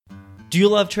Do you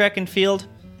love track and field?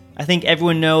 I think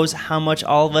everyone knows how much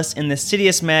all of us in the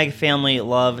Citius Mag family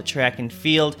love track and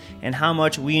field and how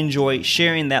much we enjoy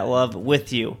sharing that love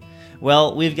with you.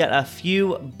 Well, we've got a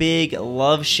few big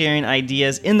love-sharing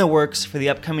ideas in the works for the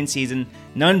upcoming season,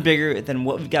 none bigger than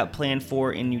what we've got planned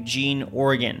for in Eugene,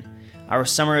 Oregon. Our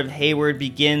Summer of Hayward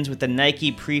begins with the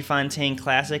Nike Prefontaine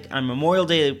Classic on Memorial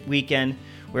Day weekend,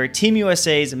 where Team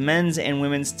USA's men's and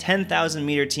women's 10,000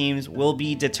 meter teams will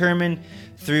be determined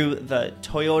through the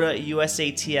Toyota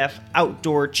USATF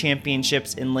Outdoor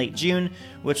Championships in late June,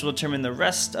 which will determine the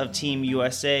rest of Team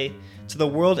USA, to the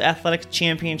World Athletic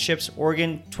Championships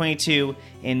Oregon 22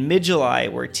 in mid-July,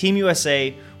 where Team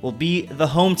USA will be the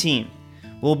home team.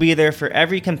 We'll be there for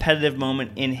every competitive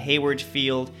moment in Hayward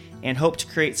Field and hope to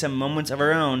create some moments of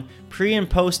our own pre- and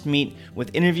post-meet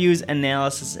with interviews,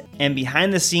 analysis, and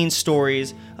behind-the-scenes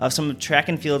stories of some of track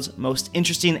and field's most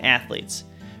interesting athletes.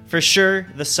 For sure,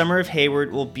 the Summer of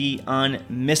Hayward will be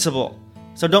unmissable,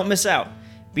 so don't miss out.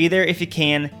 Be there if you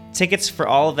can. Tickets for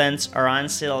all events are on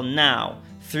sale now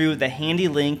through the handy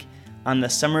link on the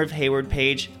Summer of Hayward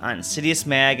page on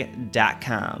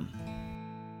citiusmag.com.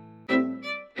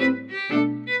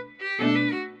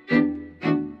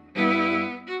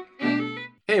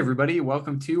 Hey everybody,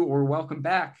 welcome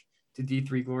back to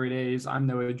D3 Glory Days. I'm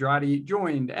Noah Andrade,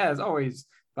 joined as always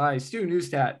by Stu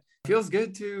Newstat. Feels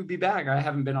good to be back. I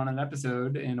haven't been on an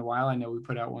episode in a while. I know we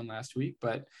put out one last week,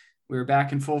 but we're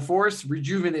back in full force,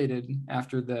 rejuvenated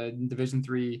after the Division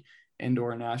III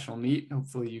indoor national meet.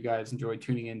 Hopefully you guys enjoyed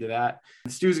tuning into that.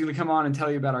 Stu's going to come on and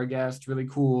tell you about our guest, really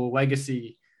cool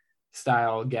legacy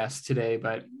style guest today.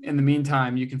 But in the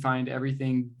meantime, you can find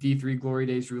everything D3 Glory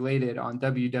Days related on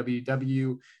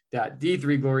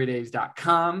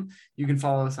www.d3glorydays.com. You can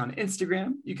follow us on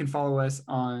Instagram. You can follow us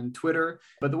on Twitter.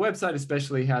 But the website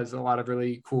especially has a lot of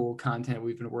really cool content.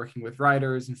 We've been working with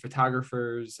writers and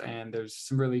photographers, and there's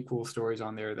some really cool stories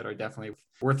on there that are definitely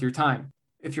worth your time.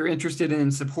 If you're interested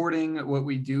in supporting what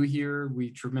we do here, we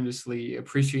tremendously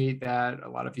appreciate that. A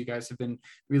lot of you guys have been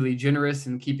really generous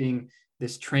in keeping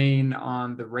this train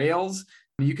on the rails.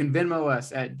 You can Venmo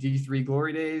us at D3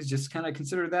 Glory Days. Just kind of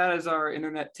consider that as our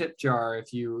internet tip jar.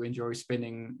 If you enjoy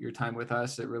spending your time with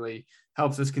us, it really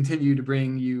helps us continue to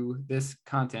bring you this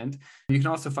content. You can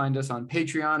also find us on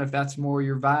Patreon if that's more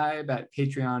your vibe, at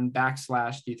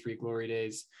Patreon.com/D3 Glory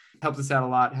Days. Helps us out a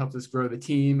lot, helps us grow the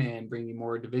team and bring you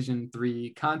more Division III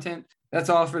content. That's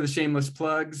all for the shameless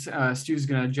plugs. Stu's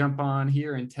going to jump on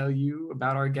here and tell you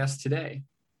about our guest today.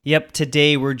 Yep,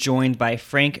 today we're joined by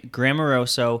Frank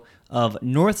Grammaroso of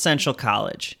North Central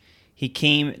College. He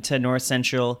came to North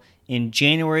Central in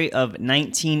January of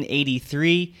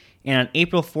 1983, and on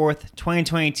April 4th,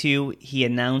 2022, he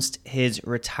announced his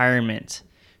retirement.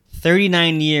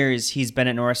 39 years he's been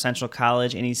at North Central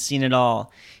College, and he's seen it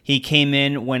all. He came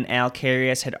in when Al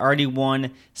Carius had already won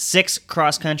 6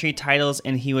 cross-country titles,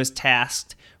 and he was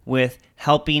tasked with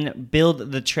helping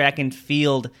build the track and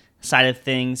field side of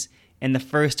things, and the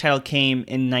first title came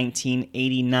in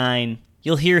 1989.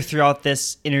 You'll hear throughout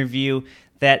this interview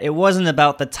that it wasn't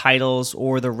about the titles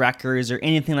or the records or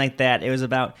anything like that. It was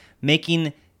about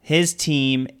making his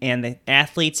team and the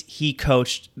athletes he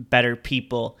coached better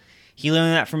people. He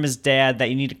learned that from his dad,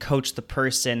 that you need to coach the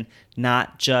person,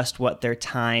 not just what their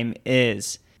time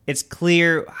is. It's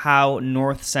clear how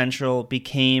North Central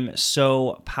became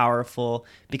so powerful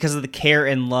because of the care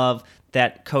and love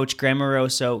that Coach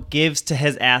Grammaroso gives to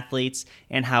his athletes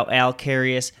and how Al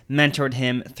Carius mentored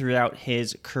him throughout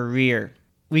his career.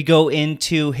 We go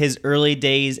into his early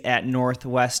days at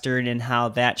Northwestern and how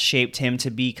that shaped him to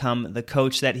become the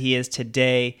coach that he is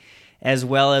today, as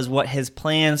well as what his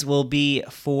plans will be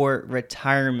for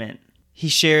retirement. He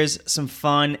shares some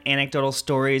fun anecdotal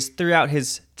stories throughout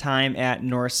his time at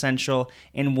North Central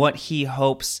and what he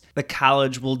hopes the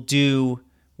college will do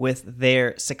with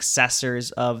their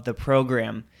successors of the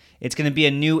program. It's going to be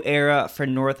a new era for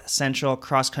North Central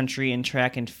cross country and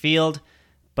track and field,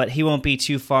 but he won't be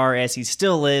too far as he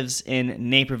still lives in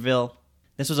Naperville.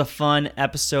 This was a fun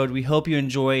episode. We hope you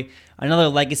enjoy another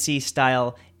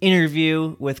legacy-style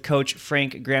interview with Coach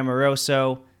Frank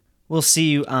Grammaroso. We'll see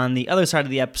you on the other side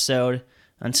of the episode.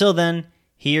 Until then,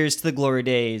 here's to the glory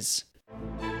days.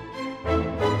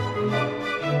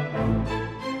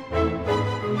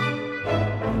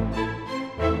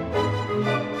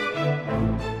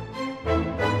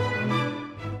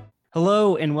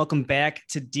 Hello and welcome back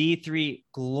to D3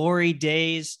 Glory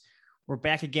Days. We're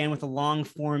back again with a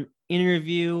long-form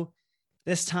interview.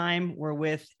 This time we're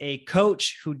with a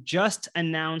coach who just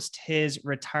announced his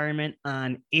retirement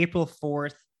on April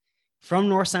 4th from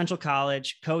North Central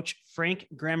College, Coach Frank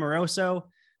Grammaroso.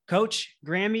 Coach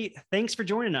Grammy, thanks for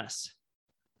joining us.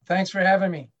 Thanks for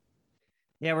having me.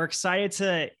 Yeah, we're excited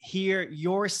to hear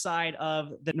your side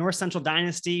of the North Central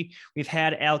dynasty. We've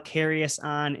had Al Carius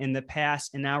on in the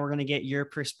past, and now we're going to get your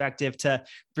perspective to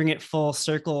bring it full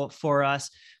circle for us.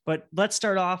 But let's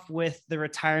start off with the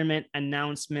retirement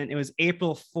announcement. It was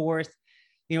April 4th.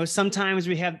 You know, sometimes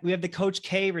we have the Coach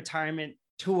K retirement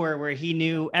tour where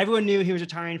everyone knew he was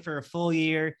retiring for a full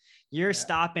year. You're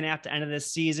stopping at the end of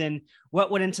this season. What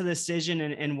went into the decision,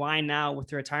 and why now with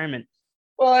the retirement?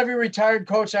 Well, every retired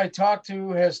coach I talked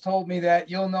to has told me that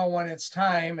you'll know when it's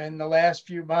time. And the last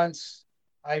few months,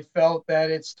 I felt that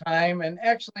it's time. And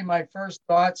actually, my first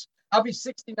thoughts, I'll be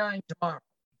 69 tomorrow.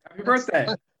 Happy birthday.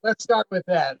 Let's start with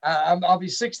that. I'll be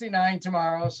 69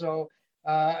 tomorrow. So,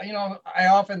 I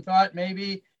often thought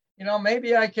maybe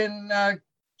I can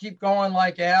keep going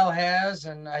like Al has.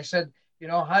 And I said,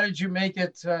 how did you make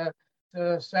it to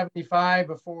 75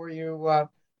 before you,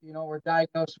 were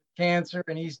diagnosed with cancer?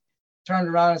 And he's turned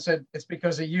around and said, it's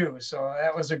because of you. So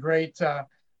that was a great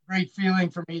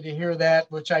feeling for me to hear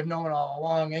that, which I've known all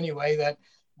along anyway, that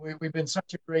we've been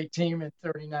such a great team in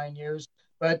 39 years.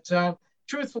 But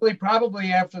truthfully,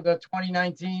 probably after the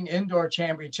 2019 indoor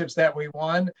championships that we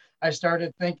won, I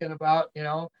started thinking about,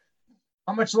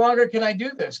 how much longer can I do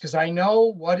this? Because I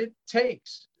know what it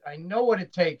takes. I know what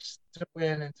it takes to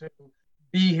win and to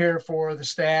be here for the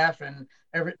staff and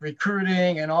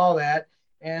recruiting and all that.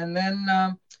 And then,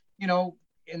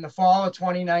 in the fall of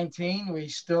 2019, we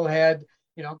still had,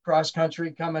 cross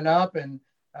country coming up. And,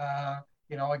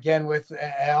 again, with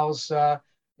Al's,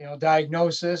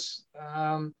 diagnosis,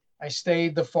 I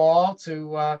stayed the fall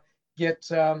to get,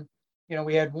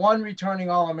 we had one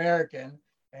returning All-American.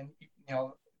 And,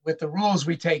 with the rules,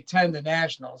 we take 10 to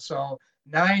nationals. So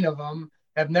 9 of them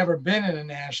have never been in a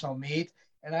national meet.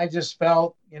 And I just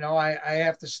felt, I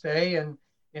have to stay and,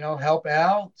 help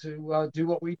Al to do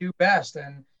what we do best.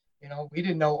 And, we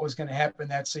didn't know what was going to happen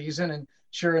that season. And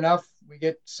sure enough, we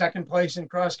get second place in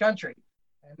cross country.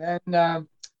 And then,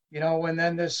 when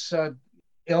then this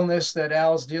illness that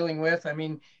Al's dealing with, I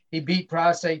mean, he beat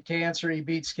prostate cancer, he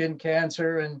beat skin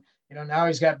cancer, and, now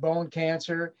he's got bone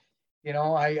cancer.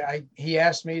 He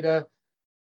asked me to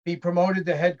be promoted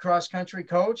to head cross country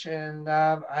coach. And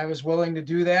I was willing to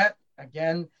do that.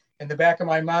 Again, in the back of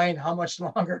my mind, how much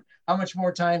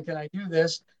more time can I do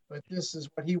this? But this is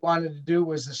what he wanted to do,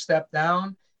 was to step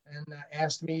down, and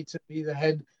asked me to be the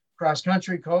head cross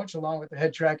country coach along with the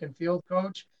head track and field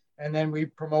coach. And then we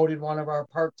promoted one of our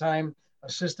part-time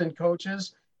assistant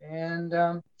coaches. And,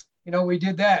 we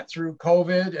did that through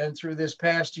COVID and through this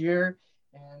past year.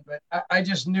 But I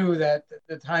just knew that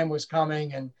the time was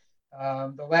coming. And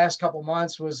the last couple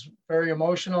months was very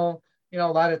emotional, a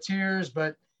lot of tears,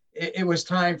 but it was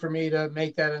time for me to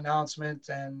make that announcement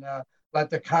and let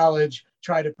the college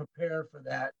try to prepare for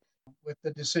that with the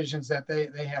decisions that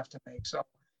they have to make. So,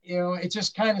 it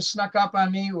just kind of snuck up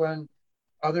on me when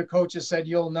other coaches said,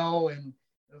 you'll know. And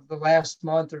the last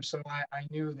month or so, I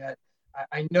knew that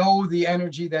I know the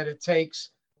energy that it takes,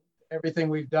 everything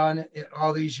we've done in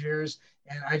all these years,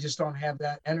 and I just don't have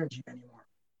that energy anymore.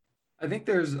 I think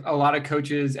there's a lot of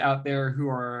coaches out there who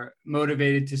are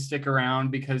motivated to stick around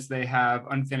because they have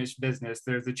unfinished business.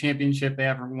 There's a championship they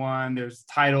haven't won. There's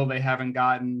a title they haven't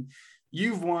gotten.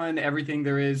 You've won everything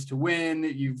there is to win.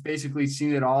 You've basically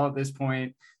seen it all at this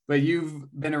point, but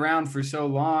you've been around for so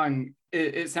long.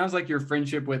 It sounds like your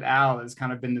friendship with Al has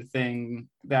kind of been the thing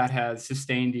that has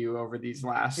sustained you over these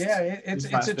last. Yeah,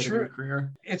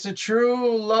 it's a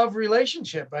true love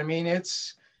relationship. I mean,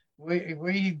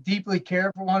 we deeply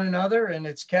care for one another, and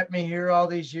it's kept me here all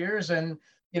these years. And,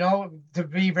 to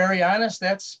be very honest,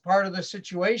 that's part of the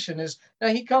situation. Is now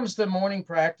he comes to morning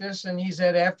practice and he's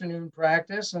at afternoon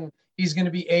practice, and he's going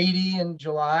to be 80 in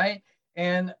July.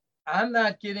 And I'm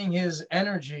not getting his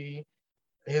energy,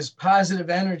 his positive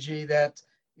energy that,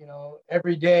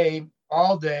 every day,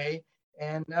 all day.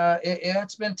 And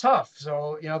it's been tough.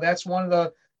 So, that's one of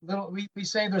the we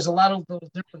say there's a lot of little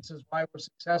differences why we're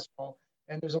successful.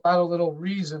 And there's a lot of little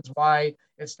reasons why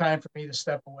it's time for me to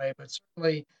step away. But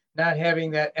certainly not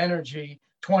having that energy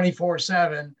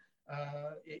 24/7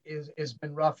 has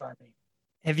been rough on me.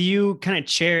 Have you kind of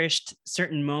cherished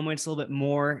certain moments a little bit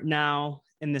more now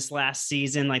in this last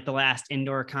season, like the last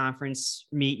indoor conference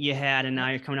meet you had, and now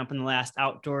you're coming up in the last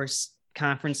outdoors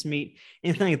conference meet?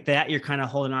 Anything like that you're kind of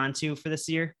holding on to for this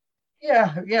year?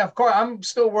 Yeah, of course. I'm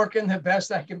still working the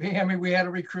best I can be. I mean, we had a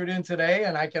recruit in today,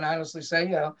 and I can honestly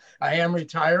say, I am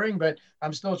retiring, but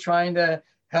I'm still trying to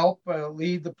help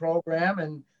lead the program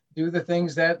and do the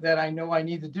things that I know I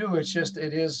need to do. It's just,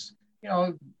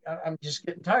 I'm just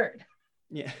getting tired.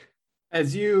 Yeah.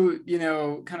 As you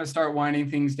kind of start winding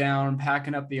things down,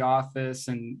 packing up the office,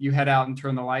 and you head out and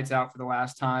turn the lights out for the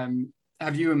last time,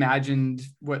 have you imagined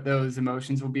what those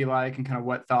emotions will be like and kind of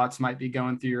what thoughts might be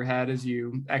going through your head as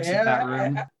you exit that Yeah,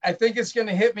 room? I think it's going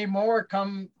to hit me more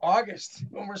come August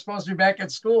when we're supposed to be back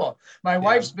at school. My Yeah.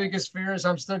 wife's biggest fear is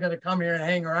I'm still going to come here and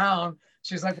hang around.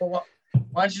 She's like, well,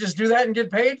 why don't you just do that and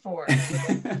get paid for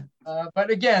it? But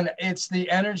again, it's the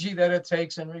energy that it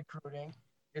takes in recruiting.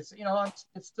 It's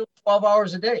still 12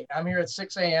 hours a day. I'm here at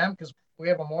 6 a.m. because we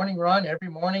have a morning run every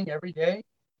morning, every day.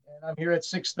 And I'm here at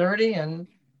 6:30 and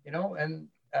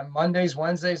Mondays,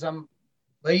 Wednesdays, I'm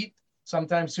late,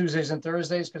 sometimes Tuesdays and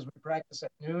Thursdays because we practice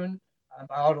at noon. I'm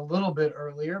out a little bit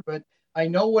earlier, but I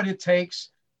know what it takes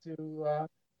to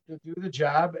do the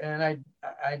job, and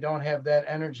I don't have that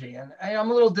energy. And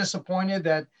I'm a little disappointed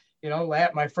that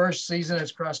my first season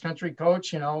as cross country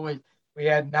coach, we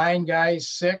had 9 guys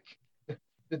sick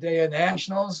the day of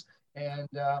nationals, and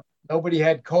nobody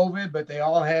had COVID, but they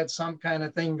all had some kind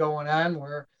of thing going on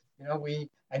where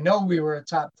I know we were a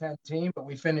top 10 team, but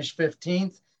we finished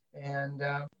 15th, and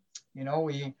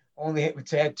we only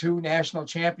had 2 national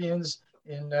champions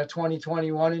in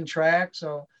 2021 in track.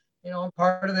 So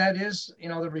part of that is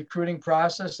the recruiting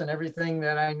process and everything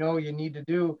that I know you need to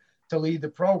do to lead the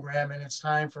program, and it's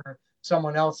time for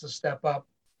someone else to step up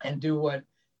and do what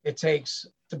it takes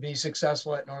to be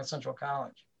successful at North Central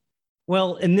College.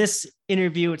 Well, in this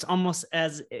interview, it's almost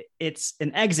as it's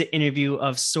an exit interview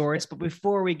of sorts. But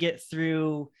before we get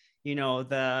through,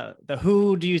 the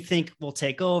who do you think will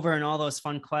take over and all those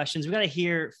fun questions, we got to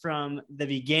hear from the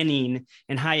beginning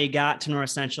and how you got to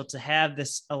North Central to have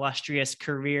this illustrious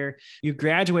career. You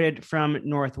graduated from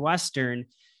Northwestern.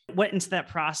 Went into that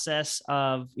process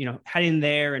of heading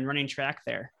there and running track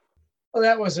there. Well,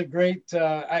 that was a great.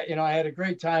 I had a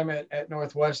great time at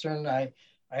Northwestern. I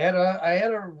had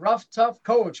a rough, tough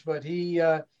coach, but he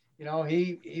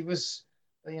was,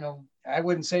 I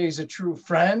wouldn't say he's a true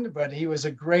friend, but he was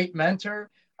a great mentor.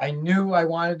 I knew I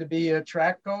wanted to be a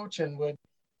track coach and would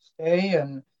stay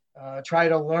and try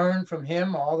to learn from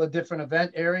him all the different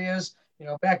event areas.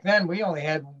 Back then we only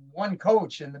had one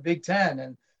coach in the Big Ten,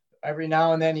 and every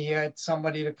now and then he had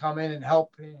somebody to come in and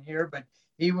help in here, but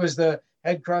he was the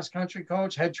head cross country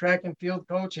coach, head track and field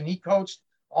coach, and he coached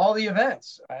all the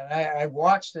events. And I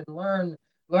watched and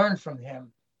learned from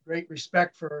him. Great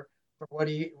respect for what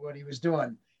he was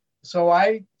doing. So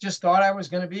I just thought I was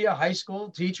going to be a high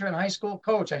school teacher and high school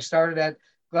coach. I started at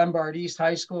Glenbard East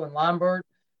High School in Lombard,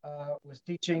 was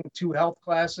teaching 2 health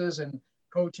classes and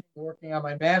coaching, working on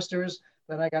my master's.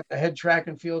 Then I got the head track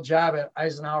and field job at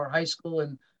Eisenhower High School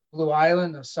in Blue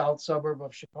Island, a south suburb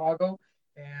of Chicago.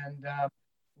 And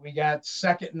we got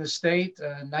second in the state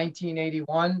in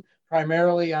 1981,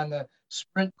 primarily on the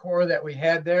sprint corps that we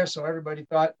had there. So everybody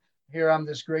thought, here I'm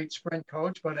this great sprint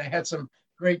coach, but I had some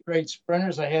great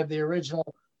sprinters. I had the original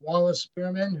Wallace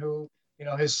Spearman, who,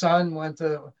 his son went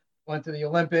to the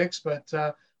Olympics, but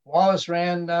Wallace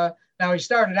ran, now he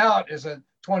started out as a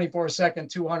 24-second,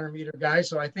 200-meter guy.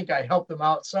 So I think I helped him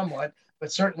out somewhat,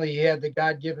 but certainly he had the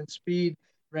God-given speed,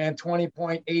 ran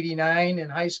 20.89 in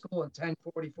high school and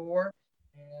 10.44.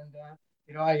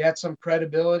 And, I had some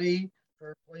credibility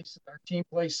for place. Our team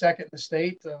placed second in the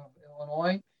state of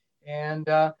Illinois. And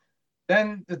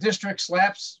then the district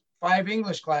slaps 5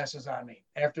 English classes on me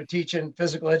after teaching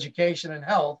physical education and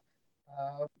health.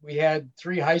 We had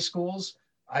 3 high schools,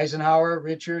 Eisenhower,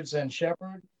 Richards, and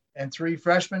Shepherd, and 3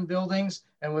 freshman buildings.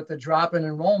 And with the drop in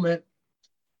enrollment,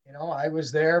 I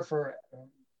was there for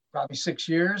probably 6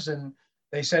 years, and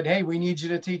they said, hey, we need you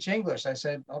to teach English. I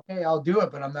said, okay, I'll do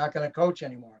it, but I'm not going to coach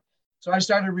anymore. So I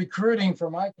started recruiting for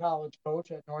my college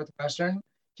coach at Northwestern,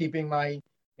 keeping my,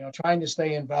 trying to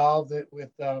stay involved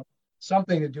with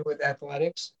something to do with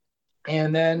athletics.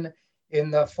 And then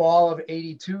in the fall of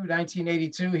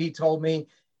 1982, he told me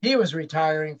he was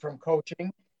retiring from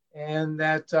coaching and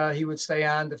that he would stay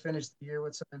on to finish the year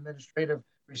with some administrative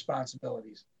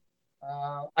responsibilities.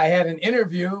 I had an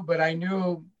interview, but I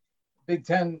knew Big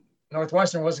Ten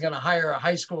Northwestern wasn't going to hire a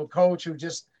high school coach who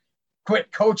just quit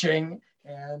coaching,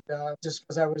 and just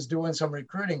because I was doing some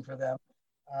recruiting for them.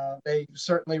 They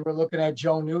certainly were looking at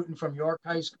Joe Newton from York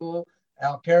High School.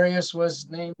 Al Carius was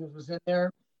in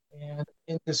there. And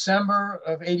in December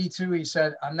of 82, he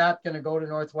said, I'm not going to go to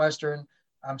Northwestern.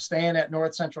 I'm staying at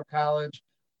North Central College.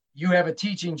 You have a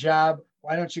teaching job.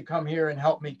 Why don't you come here and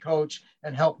help me coach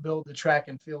and help build the track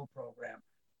and field program?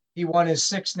 He won his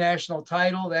 6th national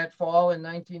title that fall in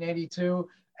 1982,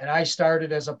 and I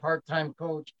started as a part-time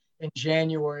coach in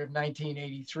January of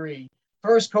 1983,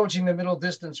 first coaching the middle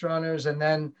distance runners and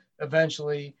then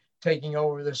eventually taking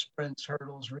over the sprints,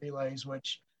 hurdles, relays,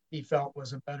 which he felt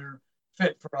was a better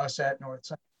fit for us at North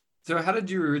Central. So how did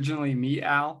you originally meet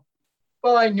Al?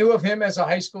 Well, I knew of him as a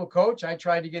high school coach. I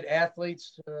tried to get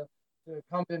athletes to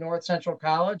come to North Central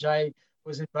College. I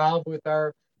was involved with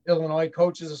our Illinois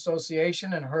Coaches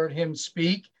Association and heard him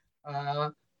speak.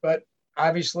 But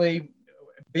obviously,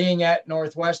 being at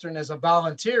Northwestern as a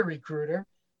volunteer recruiter,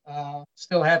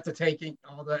 still have to take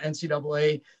all the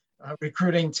NCAA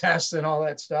recruiting tests and all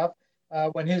that stuff.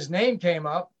 When his name came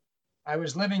up, I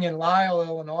was living in Lisle,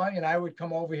 Illinois, and I would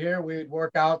come over here. We would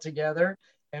work out together.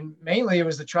 And mainly it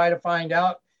was to try to find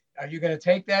out, are you going to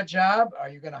take that job? Are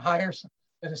you going to hire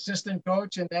an assistant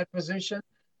coach in that position?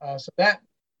 So that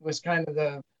was kind of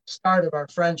the start of our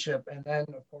friendship. And then,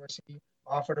 of course, he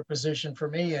offered a position for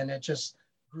me, and it just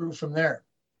grew from there.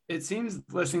 It seems,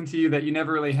 listening to you, that you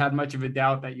never really had much of a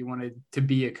doubt that you wanted to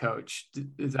be a coach.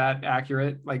 Is that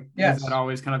accurate? Like, yes. Is that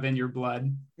always kind of in your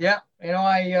blood? Yeah.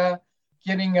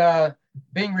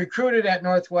 Being recruited at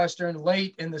Northwestern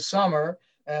late in the summer,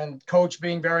 and coach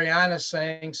being very honest,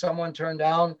 saying someone turned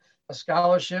down a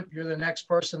scholarship, you're the next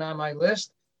person on my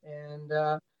list. And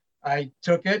I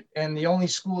took it. And the only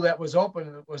school that was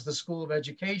open was the School of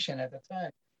Education at the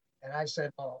time. And I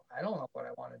said, well, I don't know what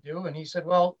I want to do. And he said,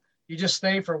 well, you just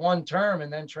stay for one term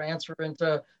and then transfer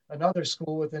into another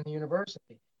school within the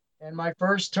university. And my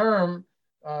first term,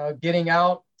 getting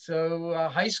out to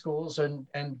high schools and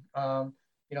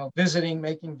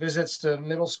making visits to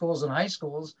middle schools and high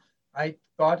schools, I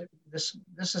thought this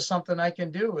is something I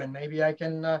can do, and maybe I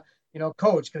can,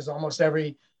 coach, because almost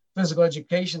every physical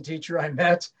education teacher I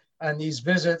met on these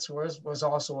visits was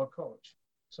also a coach.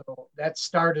 So that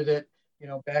started it,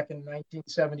 back in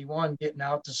 1971, getting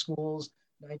out to schools.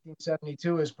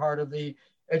 1972 as part of the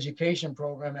education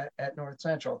program at North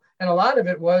Central. And a lot of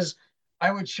it was,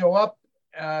 I would show up,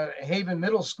 Haven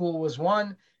Middle School was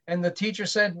one, and the teacher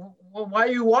said, well, why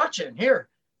are you watching? Here,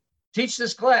 teach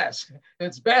this class.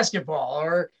 It's basketball.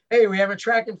 Or, hey, we have a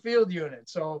track and field unit.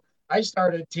 So I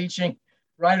started teaching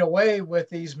right away with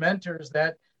these mentors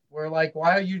that were like,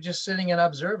 why are you just sitting and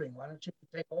observing? Why don't you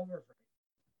take over for me?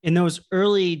 In those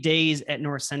early days at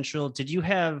North Central, did you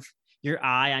have your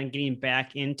eye on getting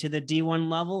back into the D1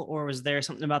 level, or was there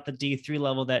something about the D3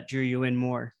 level that drew you in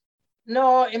more?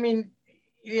 No, I mean,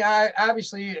 yeah,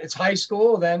 obviously it's high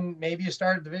school, then maybe you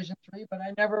start Division III, but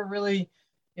I never really,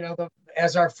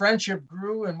 as our friendship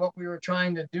grew and what we were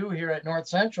trying to do here at North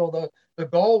Central, the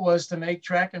goal was to make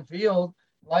track and field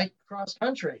like cross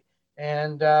country.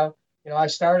 And, I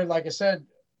started, like I said,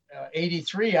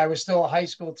 83, I was still a high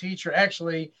school teacher.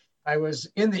 Actually, I was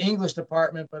in the English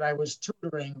department, but I was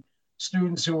tutoring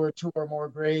students who were 2 or more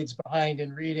grades behind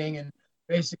in reading. And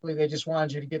basically they just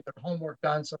wanted you to get their homework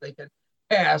done so they could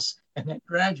pass and then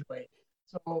graduate.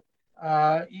 So,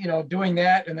 doing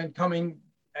that and then coming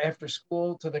after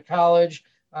school to the college,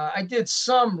 I did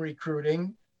some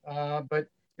recruiting, but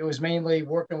it was mainly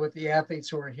working with the athletes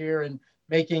who were here and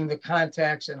making the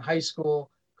contacts in high school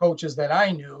coaches that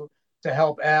I knew to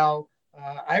help Al.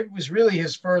 I was really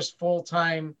his first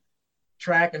full-time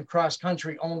track and cross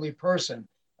country only person.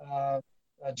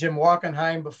 Jim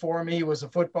Walkenheim before me was a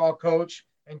football coach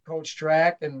and coached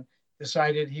track and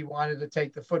decided he wanted to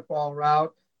take the football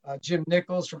route. Jim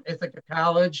Nichols from Ithaca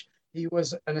College, he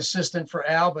was an assistant for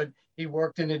Al, but he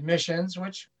worked in admissions,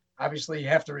 which obviously you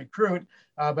have to recruit.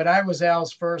 But I was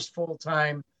Al's first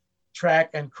full-time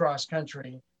track and cross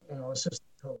country, assistant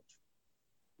coach.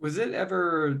 Was it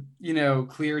ever,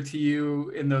 clear to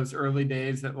you in those early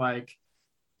days that like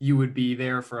you would be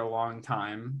there for a long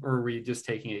time, or were you just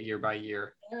taking it year by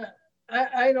year?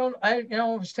 I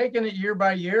was taking it year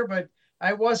by year, but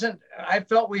I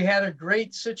felt we had a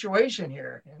great situation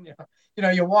here. And,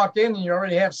 you walk in and you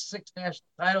already have 6 national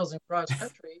titles in cross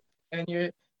country and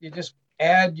you just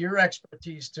add your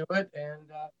expertise to it.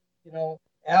 And,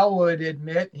 Al would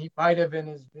admit, he might have in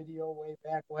his video way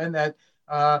back when, that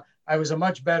I was a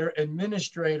much better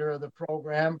administrator of the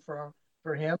program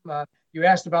for him. You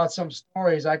asked about some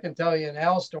stories. I can tell you an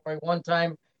Al story. One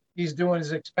time he's doing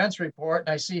his expense report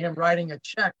and I see him writing a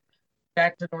check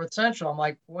back to North Central. I'm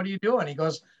like, what are you doing? He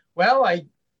goes, well,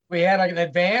 we had an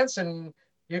advance and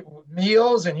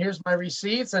meals and here's my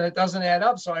receipts and it doesn't add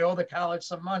up. So I owe the college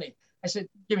some money. I said,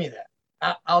 give me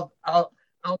that. I'll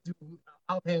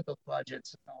handle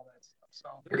budgets and all that stuff. So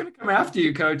they're going to come after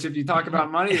you, Coach, if you talk about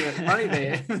money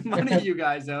money you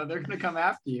guys owe. They're going to come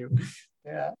after you.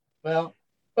 Yeah. Well,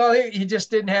 he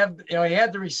just didn't have, he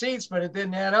had the receipts, but it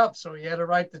didn't add up. So he had to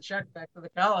write the check back to the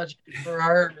college for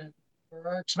our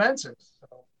expenses.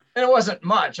 So, and it wasn't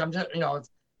much. I'm just, it's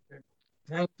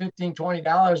 $10, $15,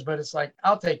 $20, but it's like,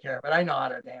 I'll take care of it. I know how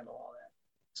to handle all that.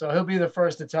 So he'll be the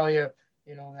first to tell you,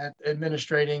 that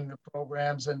administrating the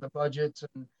programs and the budgets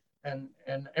and and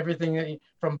everything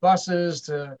from buses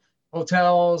to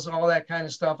hotels, all that kind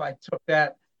of stuff. I took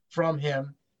that from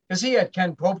him because he had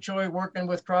Ken Popejoy working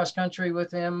with cross country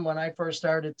with him when I first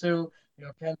started too.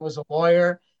 Ken was a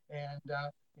lawyer and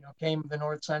came to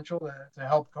North Central to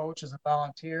help coach as a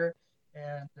volunteer,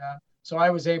 and so I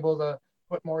was able to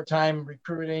put more time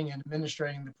recruiting and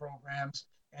administrating the programs,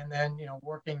 and then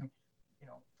working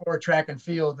for track and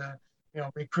field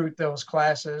to recruit those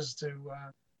classes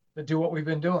to do what we've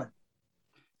been doing.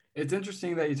 It's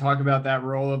interesting that you talk about that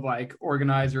role of like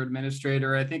organizer,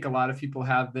 administrator. I think a lot of people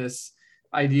have this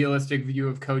idealistic view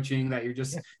of coaching that you're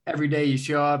just every day you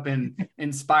show up and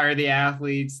inspire the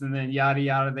athletes and then yada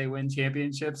yada, they win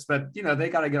championships, but they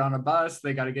got to get on a bus,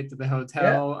 they got to get to the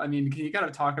hotel. I mean, can you kind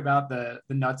of talk about the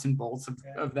nuts and bolts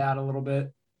of that a little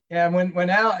bit? Yeah, when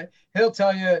Al, he'll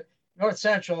tell you North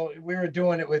Central, we were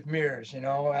doing it with mirrors.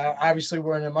 Obviously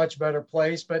we're in a much better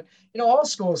place, but all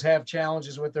schools have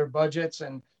challenges with their budgets.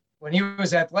 And when he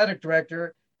was athletic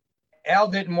director, Al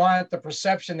didn't want the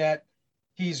perception that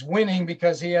he's winning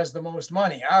because he has the most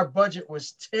money. Our budget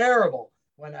was terrible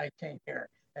when I came here,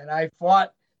 and I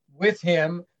fought with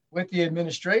him, with the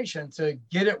administration, to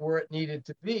get it where it needed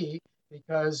to be,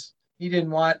 because he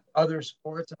didn't want other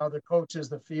sports and other coaches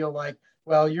to feel like,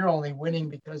 well, you're only winning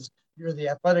because you're the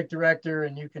athletic director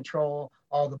and you control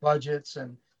all the budgets.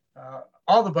 And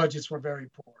all the budgets were very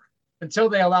poor until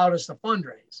they allowed us to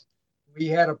fundraise. We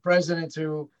had a president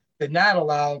who did not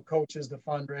allow coaches to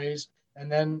fundraise, and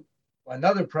then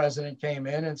another president came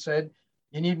in and said,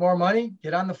 you need more money?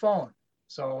 Get on the phone.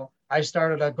 So I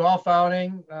started a golf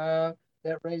outing that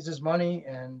raises money.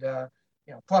 And,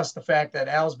 plus the fact that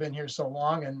Al's been here so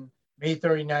long, and me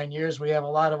 39 years, we have a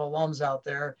lot of alums out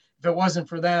there. If it wasn't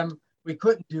for them, we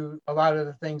couldn't do a lot of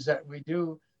the things that we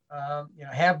do,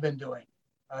 have been doing.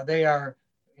 They are,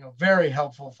 very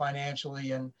helpful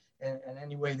financially and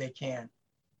any way they can.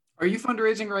 Are you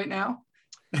fundraising right now?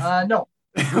 No.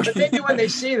 But maybe when they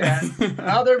see that,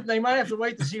 now they might have to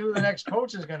wait to see who the next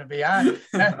coach is going to be.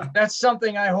 That's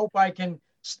something I hope I can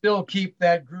still keep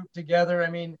that group together. I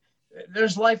mean,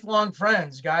 there's lifelong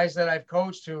friends, guys that I've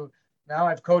coached who now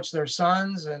I've coached their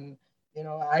sons, and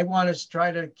I want to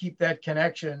try to keep that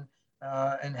connection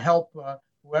and help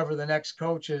whoever the next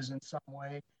coach is in some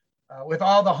way. With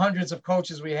all the hundreds of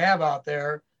coaches we have out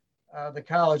there, the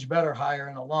college better hire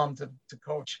an alum to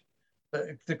coach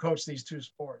these two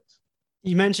sports.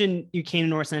 You mentioned you came to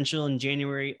North Central in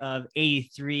January of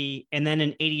 83, and then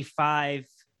in 85,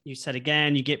 you said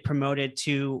again, you get promoted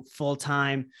to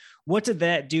full-time. What did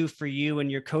that do for you and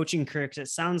your coaching career? Because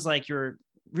it sounds like you're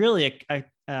really a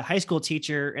high school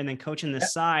teacher and then coaching the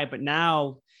side, but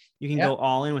now you can go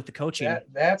all in with the coaching.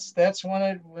 That's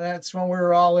when we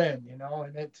were all in,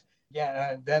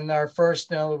 and then our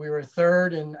first, we were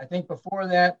third. And I think before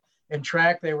that in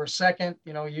track, they were second,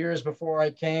 years before I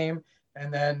came.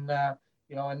 And then,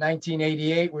 in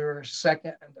 1988, we were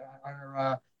second,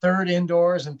 third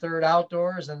indoors and third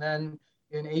outdoors. And then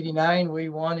in 89, we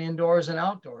won indoors and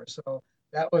outdoors. So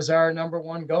that was our number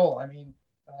one goal. I mean,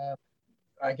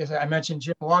 I guess I mentioned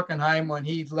Jim Walkenheim when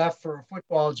he left for a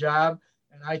football job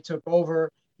and I took over.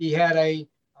 He had a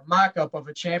mock-up of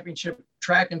a championship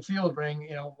track and field ring,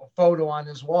 a photo on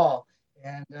his wall.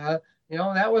 And,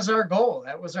 that was our goal.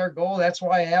 That's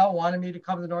why Al wanted me to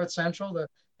come to North Central to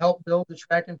help build the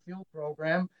track and field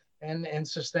program and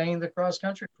sustain the cross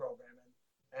country program.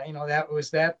 And, that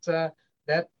was that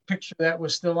picture that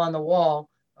was still on the wall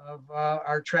of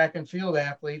our track and field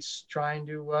athletes trying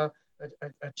to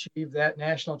achieve that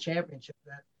national championship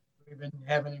that we've been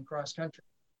having in cross country.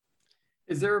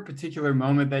 Is there a particular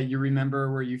moment that you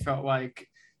remember where you felt like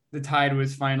the tide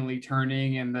was finally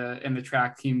turning and the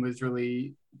track team was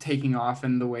really taking off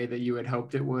in the way that you had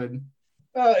hoped it would?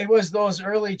 Well, it was those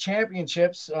early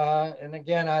championships. And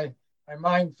again, my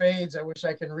mind fades. I wish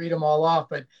I could read them all off,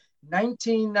 but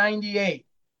 1998,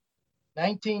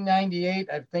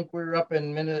 I think we were up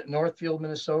in Northfield,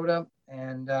 Minnesota,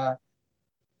 and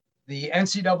the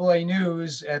NCAA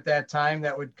news at that time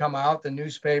that would come out, the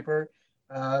newspaper,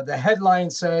 the headline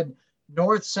said,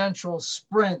 North Central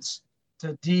sprints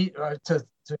to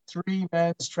three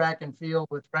men's track and field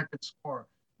with record score.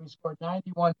 We scored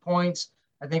 91 points.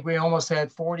 I think we almost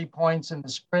had 40 points in the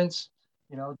sprints.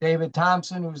 David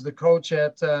Thompson, who's the coach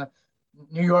at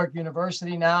New York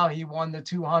University now, he won the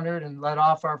 200 and led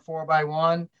off our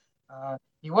 4x1.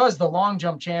 He was the long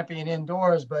jump champion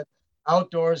indoors, but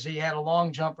outdoors, he had a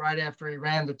long jump right after he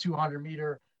ran the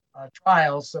 200-meter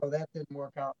trials, so that didn't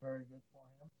work out very good for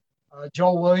him.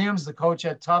 Joe Williams, the coach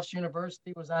at Tufts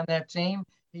University, was on that team.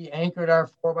 He anchored our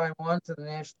 4x1 to the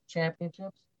national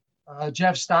championships.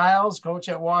 Jeff Stiles, coach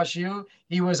at WashU,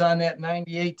 he was on that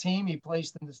 98 team. He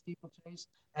placed in the steeplechase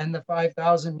and the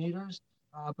 5,000 meters.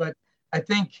 But I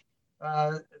think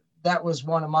that was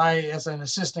one of my, as an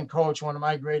assistant coach, one of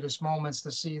my greatest moments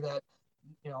to see that,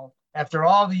 after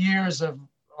all the years of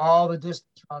all the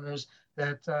distance runners,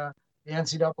 that the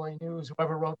NCAA News,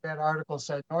 whoever wrote that article,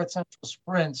 said North Central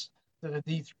sprints to the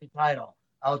D3 title,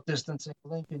 outdistancing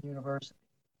Lincoln University.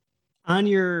 On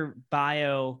your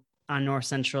bio on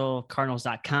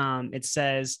NorthCentralCardinals.com, it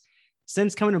says,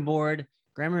 since coming aboard,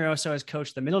 Graham Moroso has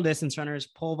coached the middle distance runners,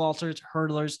 pole vaulters,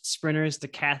 hurdlers, sprinters,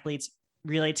 decathletes,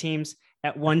 relay teams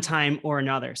at one time or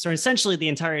another. So essentially the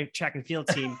entire track and field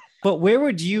team. But where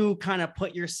would you kind of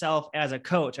put yourself as a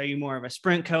coach? Are you more of a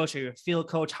sprint coach? Are you a field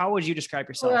coach? How would you describe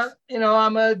yourself? Well,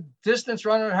 I'm a distance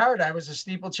runner at heart. I was a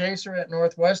steeplechaser at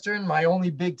Northwestern. My only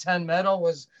Big Ten medal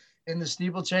was in the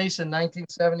steeplechase in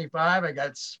 1975. I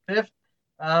got fifth.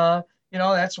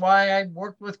 That's why I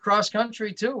worked with cross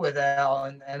country too with Al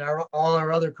and all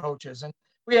our other coaches. And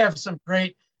we have some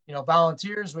great,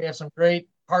 volunteers. We have some great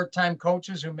part-time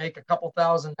coaches who make a couple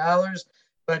 $1,000.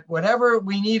 But whatever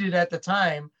we needed at the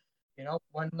time,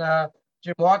 when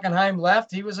Jim Walkenheim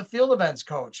left, he was a field events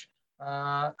coach.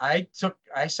 I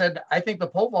said, I think the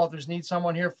pole vaulters need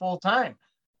someone here full time.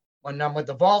 When I'm with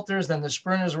the vaulters, then the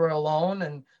sprinters were alone.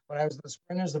 And when I was with the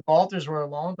sprinters, the vaulters were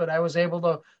alone, but I was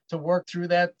able to work through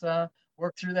that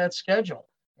schedule.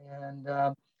 And,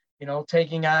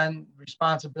 taking on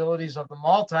responsibilities of the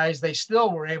multis, they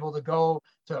still were able to go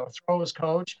to a throws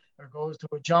coach or goes to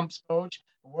a jumps coach,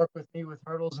 work with me with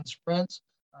hurdles and sprints.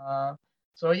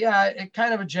 It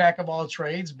kind of a jack of all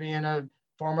trades, being a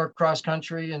former cross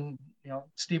country and,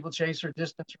 steeplechaser,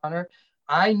 distance runner.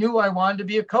 I knew I wanted to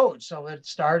be a coach. So it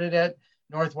started at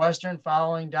Northwestern,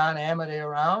 following Don Amade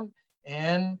around,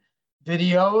 and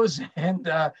videos and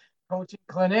coaching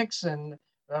clinics and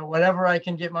whatever I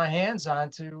can get my hands on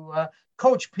to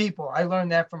coach people. I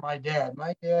learned that from my dad.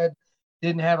 My dad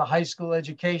didn't have a high school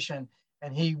education,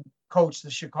 and he coached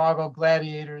the Chicago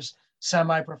Gladiators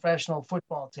semi-professional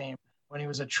football team when he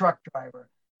was a truck driver.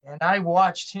 And I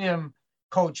watched him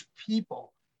coach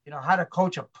people, how to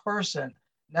coach a person,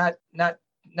 not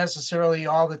necessarily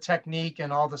all the technique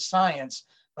and all the science,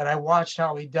 but I watched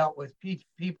how he dealt with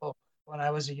people when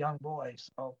I was a young boy.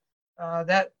 So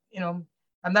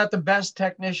I'm not the best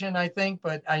technician, I think,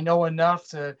 but I know enough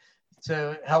to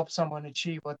help someone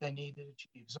achieve what they need to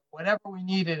achieve. So whatever we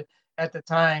needed at the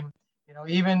time,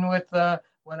 even with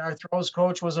when our throws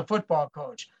coach was a football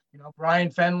coach, Brian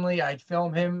Fenley, I'd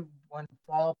film him when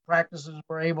fall practices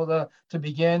were able to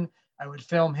begin. I would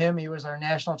film him. He was our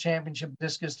national championship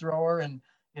discus thrower, and,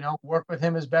 work with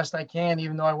him as best I can,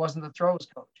 even though I wasn't the throws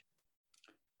coach.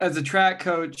 As a track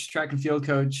and field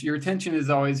coach, your attention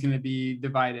is always going to be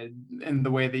divided in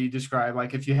the way that you describe.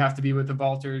 Like if you have to be with the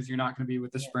vaulters, you're not going to be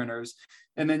with the sprinters.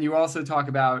 And then you also talk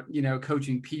about,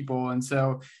 coaching people. And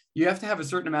so you have to have a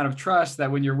certain amount of trust that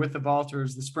when you're with the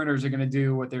vaulters, the sprinters are going to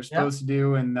do what they're supposed to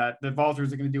do, and that the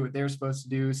vaulters are going to do what they're supposed to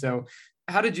do. So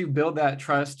how did you build that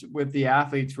trust with the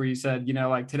athletes where you said,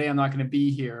 like today I'm not going to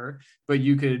be here, but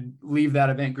you could leave that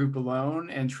event group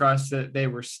alone and trust that they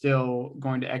were still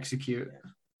going to execute?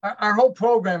 Our whole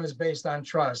program is based on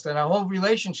trust, and our whole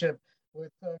relationship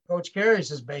with Coach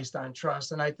Carries is based on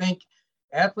trust. And I think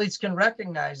athletes can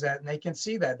recognize that, and they can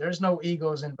see that there's no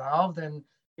egos involved. And,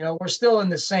 we're still in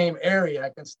the same area. I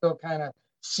can still kind of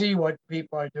see what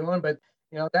people are doing, but,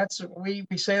 we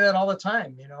say that all the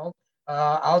time,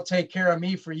 I'll take care of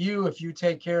me for you if you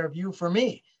take care of you for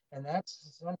me. And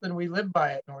that's something we live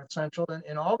by at North Central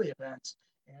in all the events.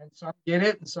 And some get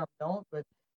it and some don't, but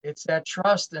it's that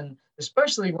trust. And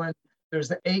especially when there's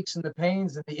the aches and the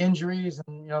pains and the injuries,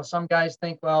 and, some guys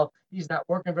think, well, he's not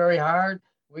working very hard.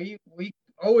 We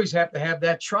always have to have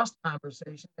that trust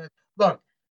conversation that, look,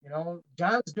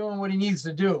 John's doing what he needs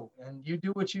to do, and you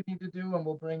do what you need to do, and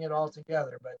we'll bring it all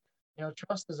together. But,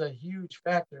 trust is a huge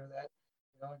factor that,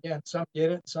 again, some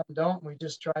get it, some don't. We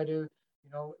just try to,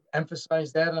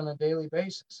 emphasize that on a daily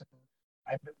basis. And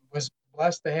I was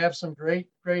blessed to have some great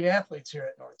athletes here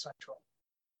at North Central.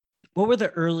 What were the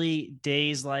early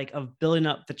days like of building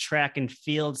up the track and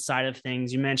field side of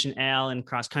things? You mentioned Al and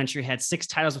cross country had 6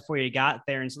 titles before you got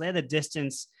there. And so they had the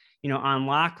distance, on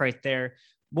lock right there.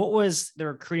 What was the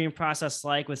recruiting process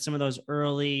like with some of those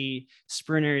early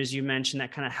sprinters you mentioned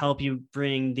that kind of help you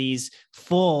bring these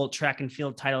full track and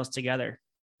field titles together?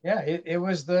 Yeah, it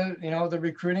was the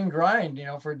recruiting grind,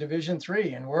 for Division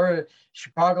III. And we're a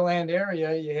Chicagoland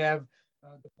area. You have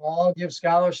DePaul gives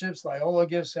scholarships, Loyola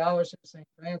gives scholarships, St.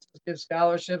 Francis gives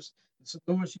scholarships, St.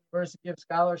 Louis University gives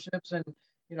scholarships, and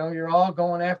you're all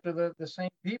going after the same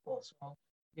people. So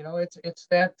it's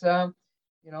that,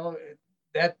 you know,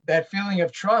 that feeling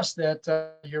of trust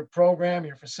that your program,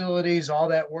 your facilities, all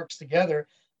that works together,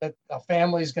 that a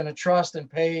family is going to trust and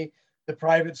pay the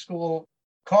private school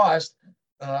cost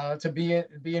to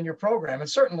be in your program. And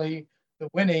certainly the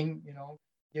winning,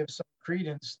 gives some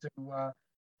credence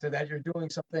to that you're doing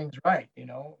some things right.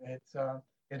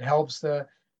 It helps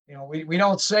we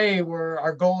don't say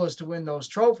our goal is to win those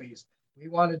trophies. We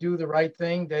want to do the right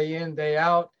thing day in, day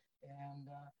out. And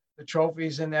the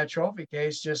trophies in that trophy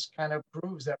case just kind of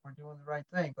proves that we're doing the right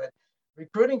thing. But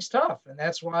recruiting's tough. And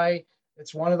that's why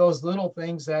it's one of those little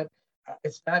things that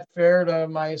it's not fair to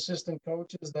my assistant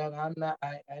coaches that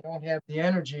I don't have the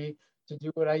energy to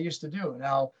do what I used to do.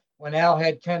 Now, when Al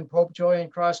had Ken Popejoy in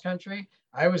cross country,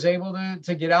 I was able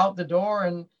to get out the door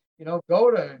and, go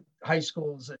to high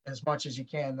schools as much as you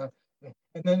can.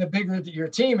 And then the bigger your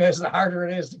team is, the harder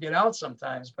it is to get out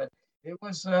sometimes. But it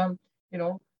was, a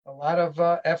lot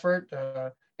of effort.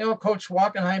 Coach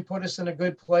Walkenheim put us in a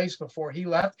good place before he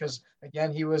left because,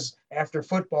 again, he was, after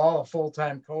football, a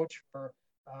full-time coach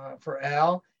for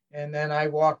Al. And then I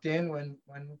walked in when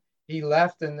he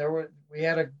left, and we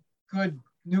had a good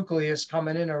nucleus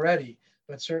coming in already.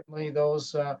 But certainly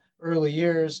those early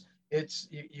years,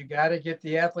 you got to get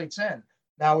the athletes in.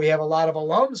 Now we have a lot of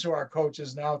alums who are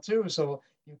coaches now too, so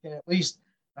you can at least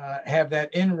have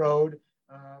that inroad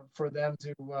for them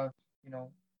to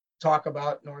talk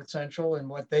about North Central and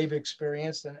what they've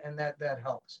experienced, and that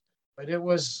helps. But it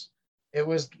was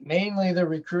mainly the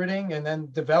recruiting and then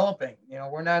developing.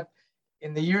 We're not,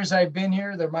 in the years I've been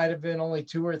here, there might have been only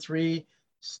 2 or 3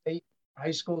 state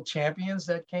high school champions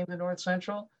that came to North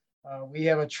Central. We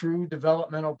have a true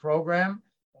developmental program.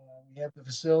 We have the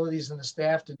facilities and the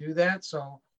staff to do that.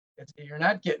 So you're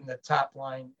not getting the top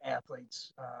line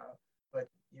athletes, but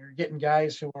you're getting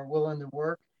guys who are willing to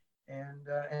work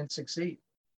and succeed.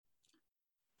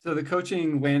 So the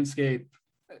coaching landscape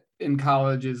in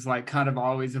college is like kind of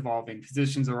always evolving.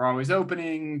 Positions are always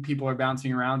opening. People are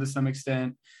bouncing around to some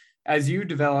extent. As you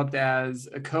developed as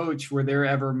a coach, were there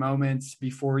ever moments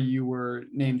before you were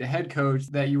named a head coach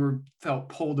that you felt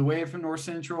pulled away from North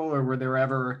Central, or were there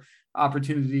ever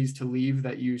opportunities to leave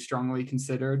that you strongly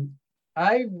considered?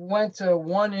 I went to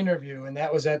one interview, and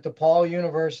that was at DePaul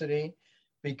University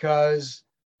because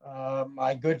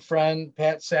my good friend,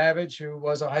 Pat Savage, who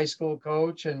was a high school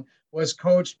coach and was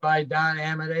coached by Don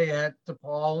Amade at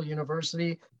DePaul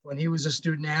University when he was a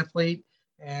student athlete.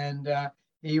 And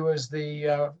he was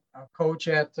the coach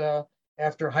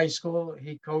after high school.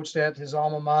 He coached at his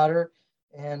alma mater.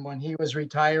 And when he was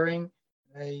retiring,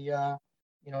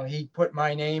 he put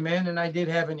my name in, and I did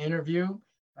have an interview.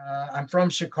 I'm from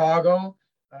Chicago.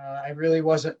 I really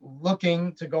wasn't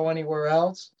looking to go anywhere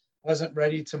else. Wasn't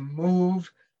ready to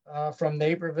move from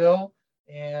Naperville.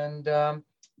 And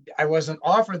I wasn't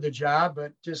offered the job,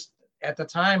 but just at the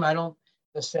time,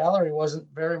 the salary wasn't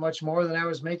very much more than I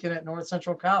was making at North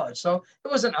Central College. So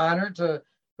it was an honor to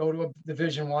go to a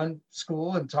Division I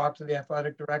school and talk to the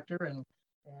athletic director and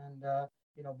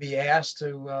be asked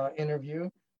to interview.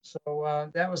 So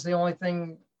that was the only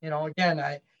thing,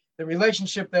 again, the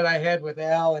relationship that I had with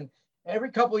Al, and every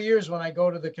couple of years when I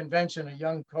go to the convention, a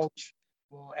young coach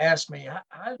will ask me,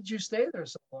 how did you stay there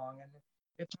so long? And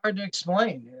it's hard to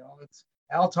explain,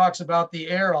 Al talks about the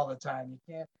air all the time.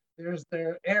 There's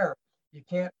the air. You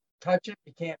can't touch it.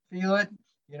 You can't feel it,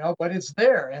 but it's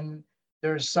there. And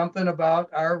there's something about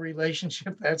our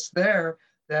relationship that's there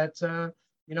that,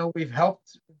 we've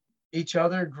helped each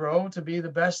other grow to be the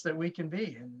best that we can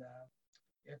be. And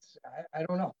I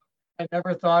don't know. I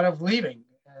never thought of leaving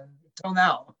until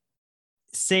now.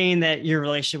 Saying that your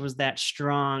relationship was that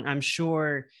strong, I'm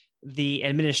sure the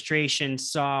administration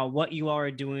saw what you all are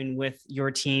doing with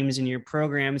your teams and your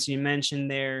programs. You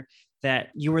mentioned there that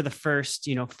you were the first,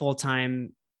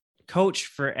 full-time coach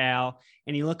for Al,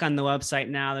 and you look on the website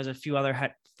now, there's a few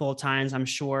other full-times, I'm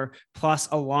sure, plus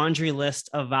a laundry list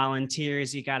of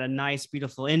volunteers. You got a nice,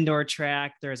 beautiful indoor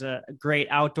track. There's a great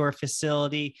outdoor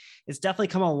facility. It's definitely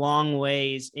come a long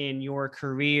ways in your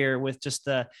career with just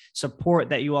the support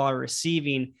that you all are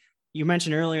receiving. You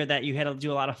mentioned earlier that you had to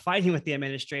do a lot of fighting with the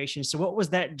administration. So what was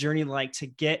that journey like to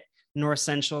get North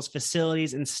Central's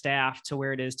facilities and staff to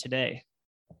where it is today?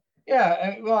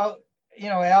 Yeah, well,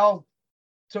 Al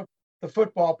took the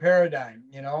football paradigm,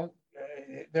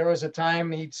 there was a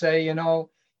time he'd say,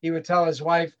 he would tell his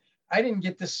wife, I didn't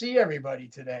get to see everybody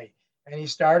today. And he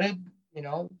started,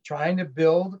 trying to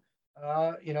build,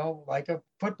 like a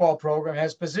football program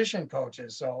has position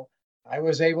coaches. So I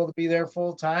was able to be there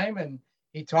full time, and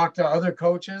he talked to other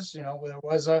coaches. There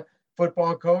was a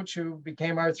football coach who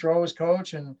became our throws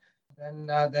coach, and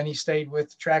then he stayed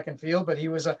with track and field, but he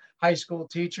was a high school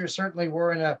teacher. Certainly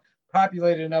we're in a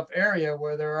populated enough area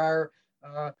where there are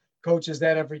coaches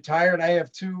that have retired. I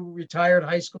have 2 retired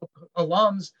high school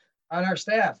alums on our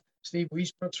staff. Steve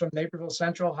Wiesbrooks from Naperville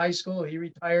Central High School. He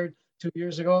retired 2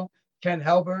 years ago. Ken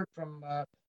Helbert from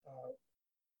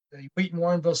the Wheaton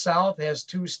Warrenville South has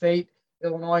 2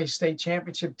 Illinois state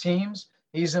championship teams.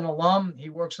 He's an alum. He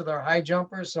works with our high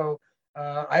jumpers. So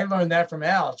I learned that from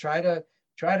Al. Try to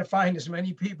find as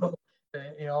many people,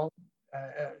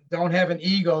 don't have an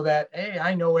ego that, hey,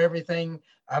 I know everything.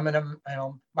 I'm going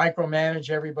to micromanage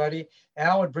everybody.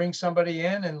 Al would bring somebody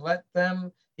in and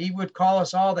he would call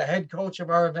us all the head coach of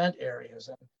our event areas.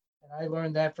 And I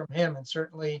learned that from him. And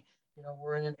certainly,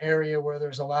 we're in an area where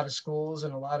there's a lot of schools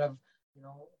and a lot of,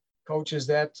 coaches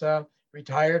that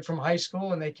retired from high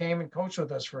school and they came and coached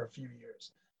with us for a few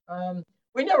years.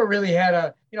 We never really had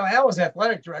Al was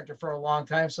athletic director for a long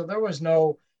time. So there was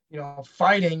no,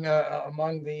 fighting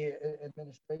among the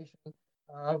administration.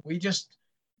 We just,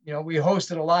 we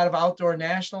hosted a lot of outdoor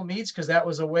national meets because that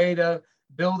was a way to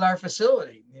build our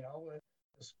facility.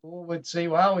 The school would say,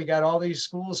 well, we got all these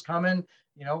schools coming.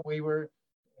 We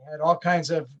had all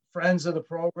kinds of friends of the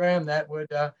program that would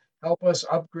help us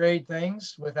upgrade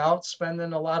things without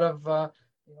spending a lot of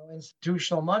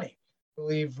institutional money. I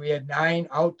believe we had 9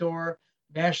 outdoor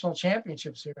national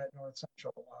championships here at North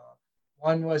Central.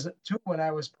 2 when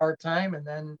I was part-time, and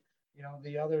then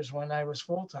the others when I was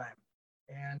full-time.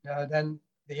 And then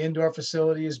the indoor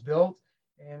facility is built,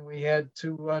 and we had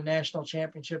 2 national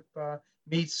championship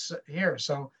meets here.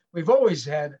 So we've always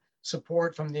had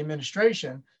support from the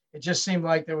administration. It just seemed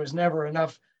like there was never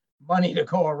enough money to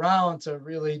go around to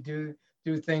really do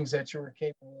things that you were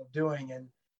capable of doing. And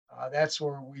that's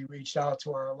where we reached out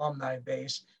to our alumni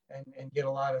base and get a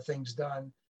lot of things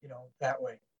done, that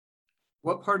way.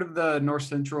 What part of the North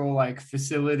Central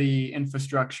facility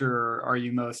infrastructure are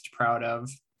you most proud of?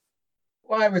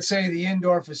 Well, I would say the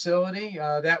indoor facility.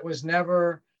 That was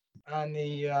never on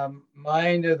the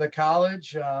mind of the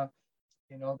college.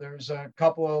 There's a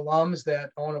couple of alums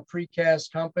that own a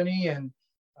precast company, and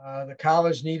the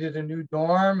college needed a new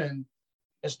dorm, and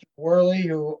Mr. Worley,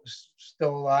 who's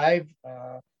still alive,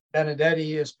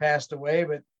 Benedetti has passed away,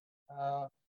 but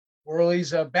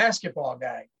Worley's a basketball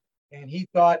guy. And he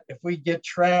thought if we get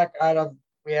track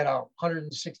we had a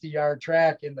 160-yard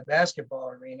track in the basketball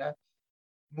arena,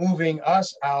 moving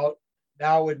us out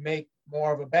now would make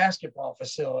more of a basketball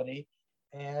facility.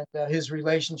 And his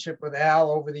relationship with Al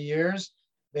over the years,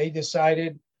 they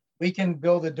decided we can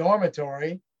build a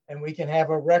dormitory and we can have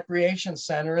a recreation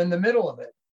center in the middle of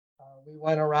it. We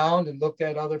went around and looked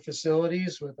at other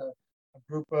facilities with a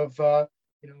group of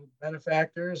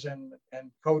benefactors and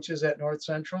coaches at North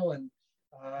Central, and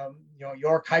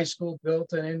York High School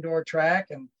built an indoor track,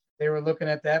 and they were looking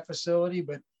at that facility.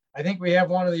 But I think we have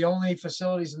one of the only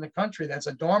facilities in the country that's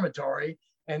a dormitory,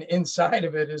 and inside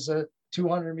of it is a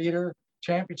 200-meter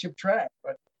championship track.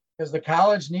 But because the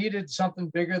college needed something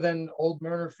bigger than old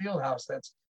Murner Fieldhouse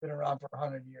that's been around for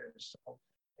 100 years. So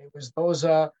it was those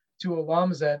 2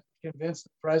 alums that convinced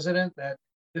the president that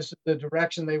this is the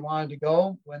direction they wanted to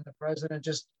go. When the president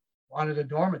just wanted a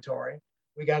dormitory,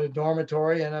 we got a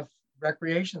dormitory and a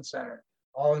recreation center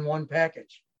all in one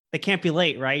package. They can't be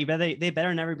late, right? They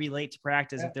better never be late to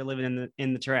practice if they're living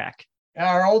in the track.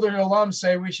 Our older alums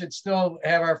say we should still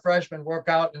have our freshmen work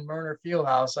out in Murner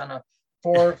Fieldhouse on a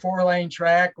four-lane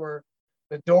track where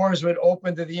the doors would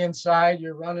open to the inside.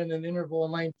 You're running an interval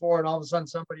in lane 4, and all of a sudden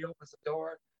somebody opens the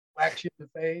door, whacks you in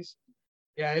the face.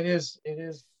 Yeah, it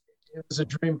was a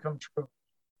dream come true.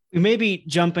 We may be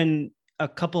jumping a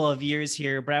couple of years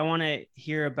here, but I want to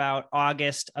hear about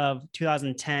August of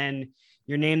 2010.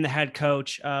 You're named the head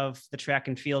coach of the track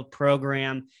and field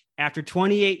program. After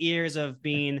 28 years of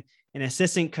being an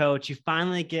assistant coach, you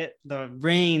finally get the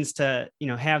reins to,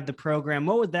 have the program.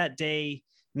 What would that day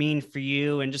mean for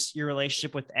you and just your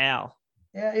relationship with Al?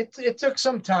 Yeah, it took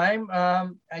some time.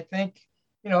 I think,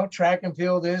 track and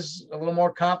field is a little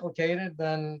more complicated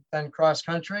than cross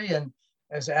country. And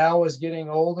as Al was getting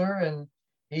older, and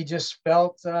he just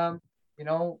felt, it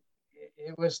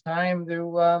was time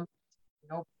to,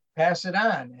 pass it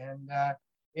on. And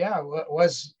it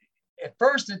was at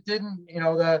first it didn't,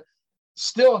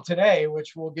 still today,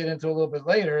 which we'll get into a little bit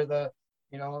later, the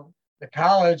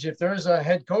college, if there's a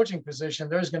head coaching position,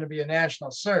 there's going to be a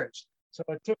national search. So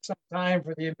it took some time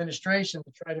for the administration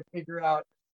to try to figure out,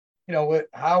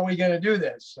 how are we going to do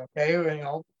this? Okay.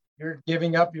 You're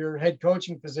giving up your head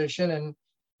coaching position, and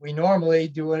we normally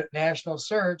do a national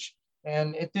search,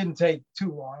 and it didn't take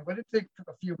too long, but it took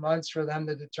a few months for them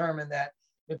to determine that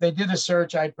if they did a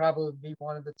search, I'd probably be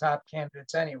one of the top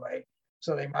candidates anyway.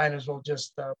 so they might as well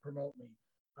just promote me.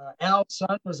 Al's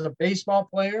son was a baseball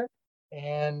player,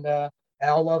 and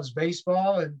Al loves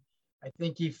baseball, and I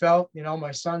think he felt,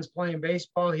 my son's playing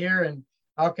baseball here, and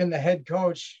how can the head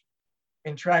coach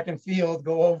in track and field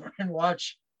go over and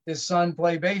watch his son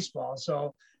play baseball?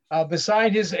 So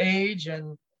beside his age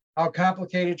and how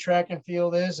complicated track and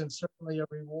field is, and certainly a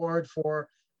reward for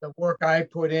the work I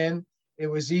put in, it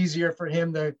was easier for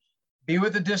him to be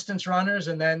with the distance runners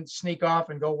and then sneak off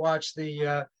and go watch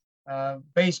the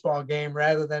baseball game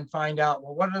rather than find out,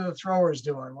 well, what are the throwers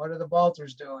doing? What are the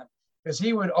vaulters doing? Because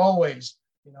he would always,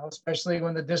 especially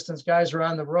when the distance guys were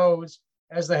on the roads,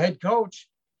 as the head coach,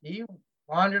 he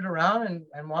wandered around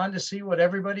and wanted to see what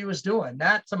everybody was doing,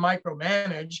 not to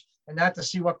micromanage and not to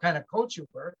see what kind of coach you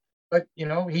were, but,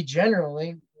 he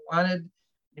generally wanted,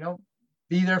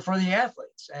 be there for the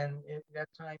athletes. And that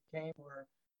time came where,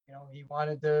 he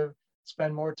wanted to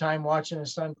spend more time watching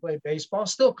his son play baseball,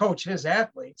 still coach his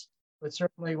athletes, but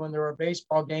certainly when there were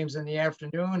baseball games in the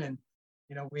afternoon, and,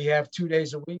 we have 2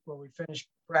 days a week where we finish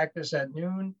practice at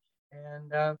noon,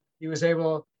 and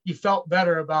he felt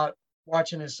better about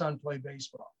watching his son play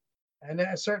baseball. And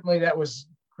certainly that was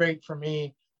great for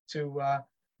me to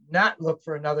not look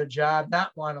for another job,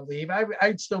 not want to leave.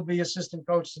 I'd still be assistant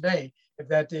coach today if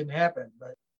that didn't happen,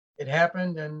 but it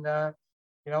happened. And,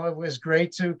 it was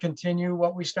great to continue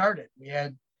what we started. We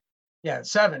had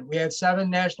 7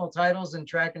 national titles in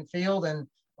track and field. And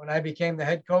when I became the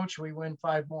head coach, we win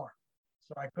 5 more.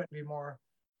 So I couldn't be more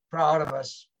proud of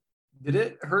us. Did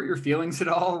it hurt your feelings at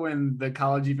all when the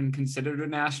college even considered a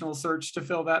national search to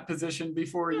fill that position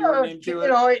before you were named to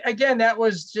it? Again, that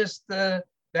was just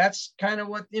that's kind of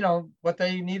what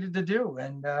they needed to do.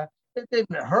 And it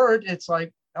didn't hurt. It's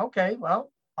like, okay, well,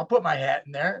 I'll put my hat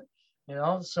in there,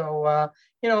 So,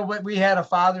 but we had a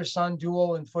father-son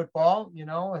duel in football,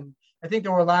 and I think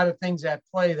there were a lot of things at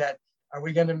play that, are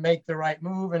we going to make the right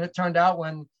move? And it turned out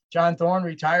when John Thorne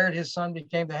retired, his son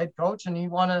became the head coach, and he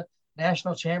won a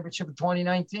national championship in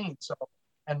 2019. So,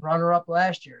 and runner-up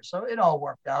last year. So it all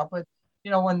worked out. But,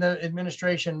 when the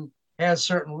administration has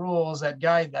certain rules that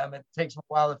guide them, it takes a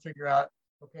while to figure out,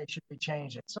 okay, should we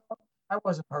change it? So I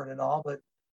wasn't hurt at all, but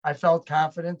I felt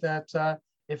confident that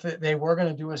if they were going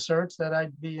to do a search, that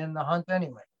I'd be in the hunt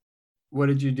anyway. What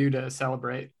did you do to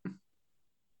celebrate?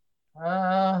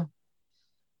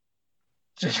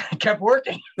 Just kept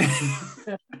working. It's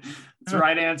the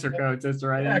right answer, Coach. That's the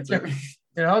right answer.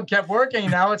 Kept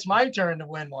working. Now it's my turn to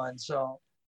win one. So,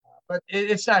 but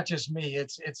it's not just me.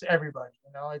 It's everybody.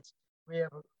 We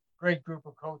have a great group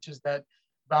of coaches that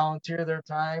volunteer their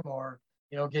time or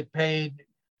get paid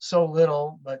so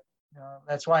little. But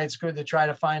that's why it's good to try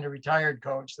to find a retired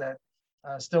coach that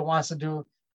still wants to do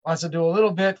a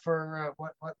little bit for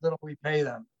what little we pay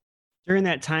them. During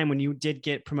that time when you did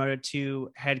get promoted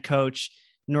to head coach,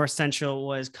 North Central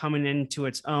was coming into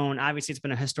its own. Obviously, it's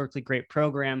been a historically great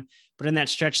program, but in that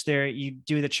stretch there, you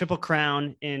do the Triple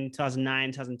Crown in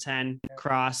 2009, 2010,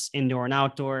 cross, indoor and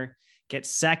outdoor, get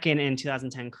second in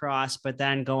 2010 cross, but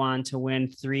then go on to win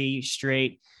 3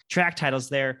 straight track titles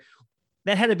there.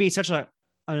 That had to be such an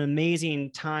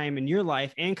amazing time in your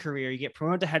life and career. You get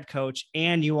promoted to head coach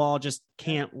and you all just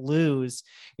can't lose.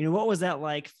 What was that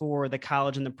like for the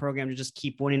college and the program to just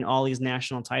keep winning all these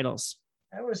national titles?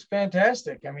 That was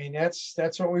fantastic. I mean,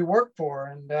 that's what we work for.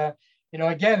 And,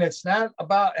 again, it's not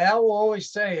about, Al will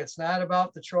always say, it's not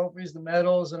about the trophies, the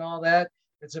medals and all that.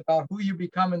 It's about who you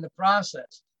become in the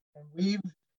process. And we've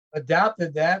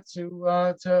adapted that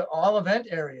to all event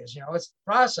areas. It's the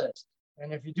process.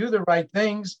 And if you do the right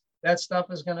things, that stuff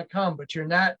is going to come, but you're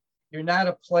not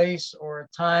a place or a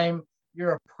time.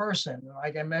 You're a person.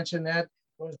 Like I mentioned, that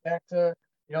goes back to,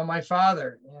 my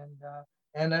father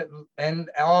and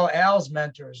all Al's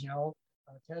mentors,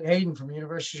 Ted Hayden from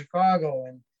University of Chicago,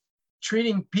 and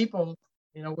treating people,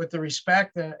 with the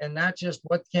respect and not just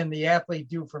what can the athlete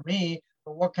do for me,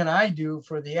 but what can I do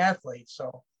for the athlete?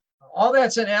 So all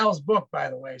that's in Al's book, by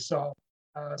the way. So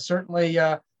certainly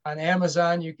on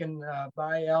Amazon, you can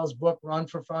buy Al's book, Run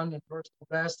for Fun and Personal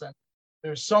Best. And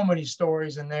there's so many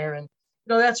stories in there. And,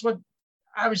 that's what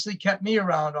obviously kept me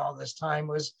around all this time,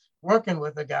 was working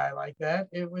with a guy like that.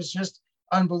 It was just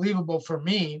unbelievable for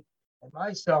me and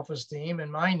my self-esteem and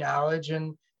my knowledge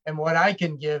and what I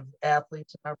can give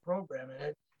athletes in our program.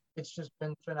 And it's just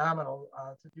been phenomenal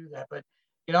to do that. But,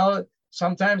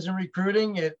 sometimes in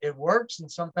recruiting, it works and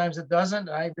sometimes it doesn't.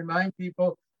 I remind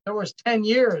people there was 10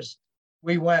 years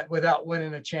we went without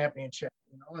winning a championship,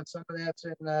 and some of that's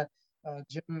in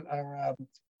Jim or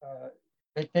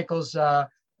Nick Nichols'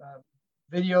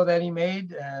 video that he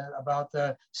made about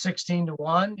the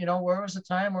 16-1. Where was the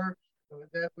time where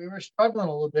that we were struggling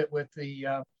a little bit with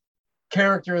the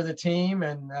character of the team,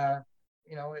 and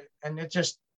and it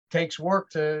just takes work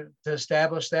to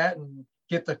establish that and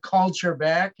get the culture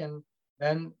back, and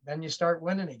then you start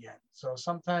winning again. So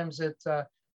sometimes it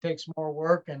takes more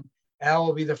work, and Al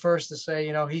will be the first to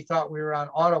say, he thought we were on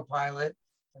autopilot,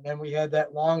 and then we had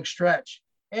that long stretch.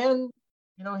 And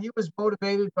he was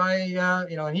motivated by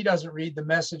and he doesn't read the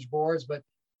message boards, but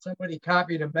somebody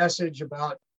copied a message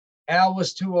about Al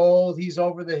was too old, he's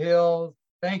over the hill,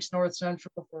 thanks North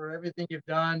Central for everything you've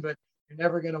done, but you're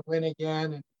never going to win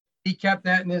again. And he kept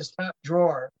that in his top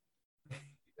drawer.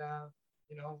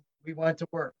 We went to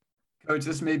work. Coach,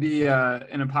 this may be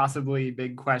an impossibly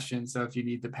big question, so if you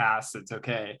need to pass, it's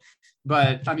okay.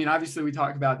 But I mean, obviously we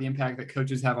talk about the impact that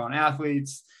coaches have on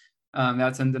athletes.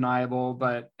 That's undeniable.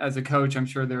 But as a coach, I'm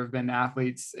sure there have been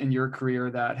athletes in your career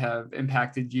that have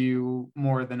impacted you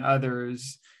more than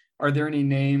others. Are there any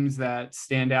names that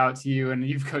stand out to you? And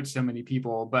you've coached so many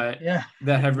people, but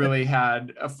that have really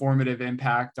had a formative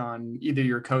impact on either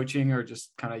your coaching or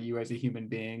just kind of you as a human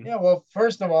being? Yeah, well,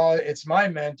 first of all, it's my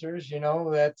mentors,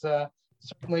 that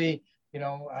certainly,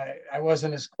 I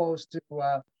wasn't as close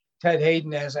to Ted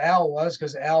Hayden as Al was,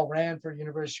 because Al ran for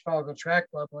University of Chicago Track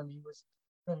Club when he was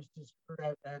finished his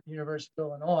career at University of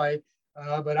Illinois.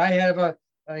 But I have a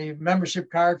membership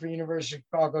card for University of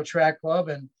Chicago Track Club,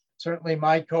 and certainly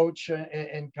my coach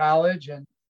in college, and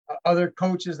other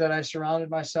coaches that I surrounded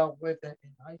myself with in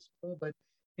high school. But,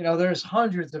 there's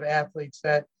hundreds of athletes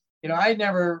that, I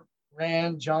never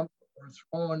ran, jumped, or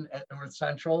thrown at North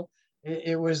Central.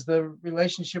 It was the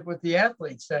relationship with the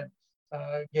athletes that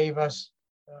gave us,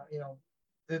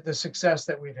 the success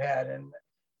that we've had. And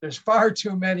there's far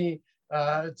too many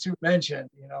to mention.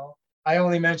 I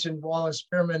only mentioned Wallace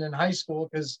Spearman in high school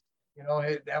because,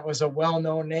 that was a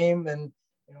well-known name, and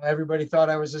everybody thought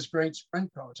I was this great sprint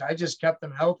coach. I just kept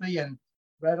them healthy and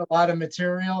read a lot of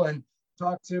material and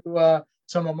talked to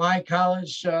some of my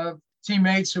college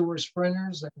teammates who were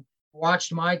sprinters and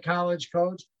watched my college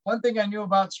coach. One thing I knew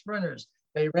about sprinters,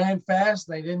 they ran fast.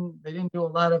 They didn't do a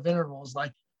lot of intervals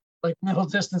like middle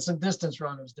distance and distance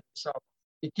runners do. So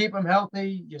you keep them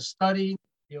healthy, you study,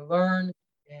 you learn,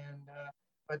 and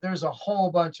but there's a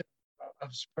whole bunch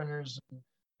of sprinters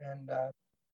and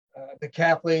the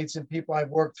Cathletes and people I've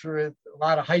worked through, a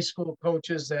lot of high school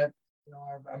coaches that,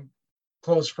 I'm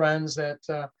close friends that,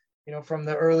 from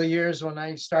the early years when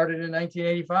I started in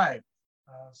 1985.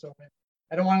 So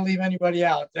I don't want to leave anybody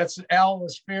out. That's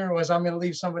Al's fear was I'm going to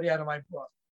leave somebody out of my book.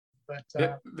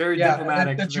 But very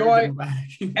diplomatic. The joy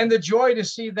and the joy to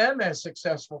see them as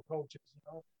successful coaches,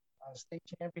 state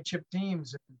championship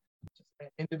teams and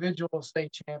individual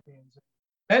state champions.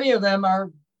 Many of them are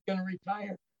going to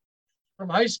retire from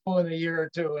high school in a year or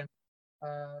two.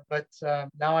 But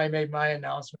now I made my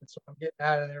announcement, so I'm getting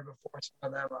out of there before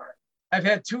some of them are. I've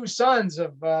had two sons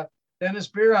of Dennis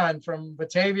Piron from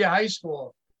Batavia High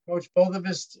School, coached both of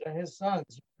his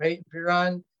sons. Peyton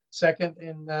Piron, second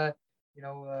in the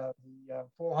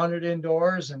 400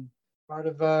 indoors and part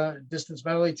of a distance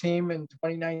medley team in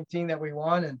 2019 that we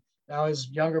won. And now his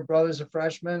younger brother's a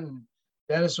freshman. And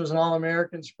Dennis was an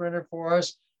All-American sprinter for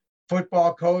us.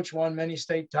 Football coach, won many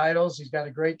state titles. He's got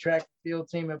a great track and field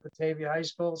team at Batavia High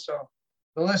School. So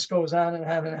the list goes on and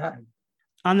on and on.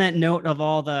 On that note of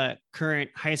all the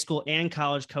current high school and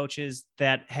college coaches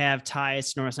that have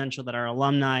ties to North Central that are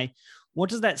alumni, what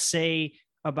does that say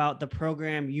about the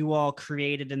program you all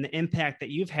created and the impact that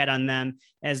you've had on them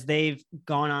as they've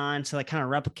gone on to kind of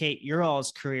replicate your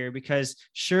all's career? Because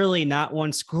surely not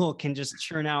one school can just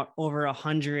churn out over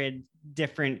 100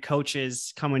 different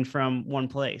coaches coming from one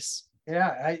place.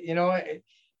 Yeah, I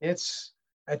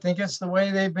think it's the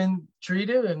way they've been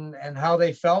treated and how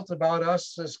they felt about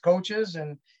us as coaches,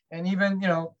 and even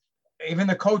even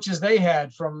the coaches they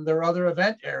had from their other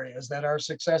event areas that are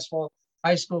successful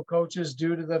high school coaches,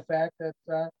 due to the fact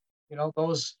that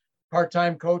those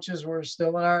part-time coaches were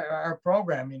still in our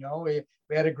program. We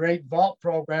had a great vault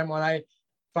program when I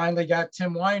finally got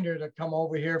Tim Winder to come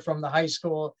over here from the high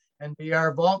school and be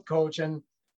our vault coach, and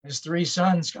his three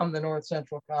sons come to North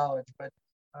Central College. But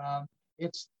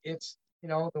it's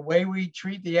the way we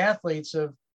treat the athletes,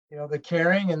 of the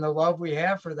caring and the love we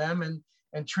have for them,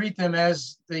 and treat them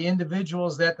as the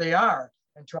individuals that they are,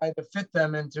 and try to fit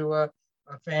them into a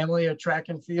family, a track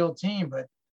and field team. But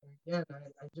again,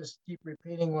 I just keep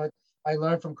repeating what I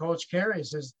learned from Coach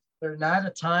Carey's, is they're not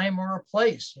a time or a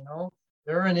place.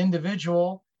 They're an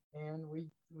individual, and we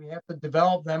have to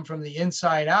develop them from the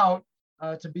inside out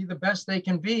to be the best they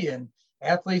can be. And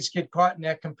athletes get caught in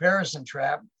that comparison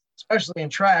trap, especially in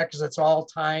track, because it's all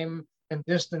time and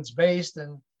distance based.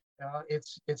 And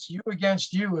it's you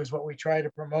against you is what we try to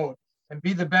promote, and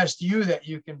be the best you that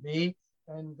you can be.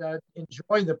 and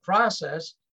enjoy the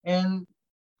process, and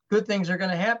good things are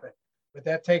going to happen. But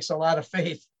that takes a lot of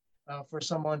faith for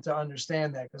someone to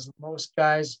understand that, because most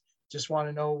guys just want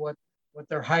to know what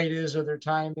their height is or their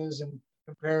time is and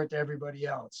compare it to everybody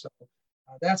else. So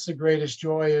that's the greatest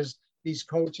joy, is these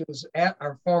coaches,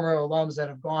 our former alums that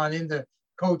have gone into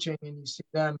coaching, and you see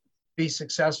them be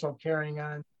successful carrying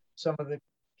on some of the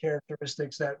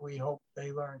characteristics that we hope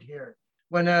they learned here.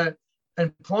 When an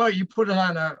employer, you put it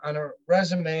on a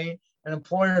resume, an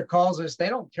employer calls us, they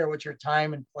don't care what your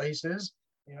time and place is.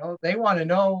 They want to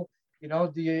know, do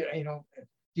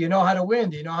you know how to win?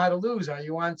 Do you know how to lose? Are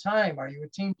you on time? Are you a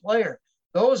team player?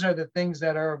 Those are the things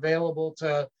that are available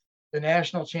to the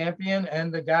national champion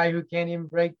and the guy who can't even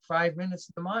break 5 minutes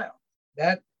of the mile.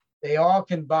 That they all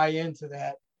can buy into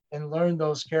that and learn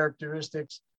those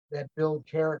characteristics that build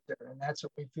character. And that's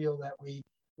what we feel, that we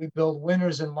build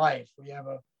winners in life. We have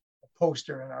a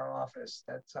poster in our office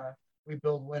that's we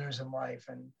build winners in life,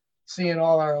 and seeing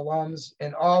all our alums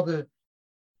and all the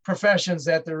professions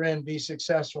that they're in be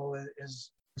successful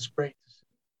is great.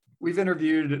 We've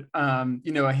interviewed,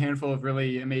 a handful of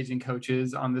really amazing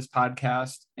coaches on this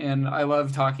podcast, and I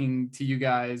love talking to you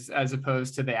guys as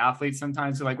opposed to the athletes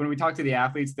sometimes. So like when we talk to the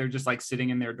athletes, they're just like sitting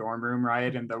in their dorm room,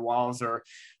 right? And the walls are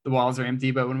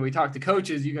empty. But when we talk to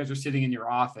coaches, you guys are sitting in your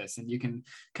office, and you can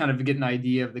kind of get an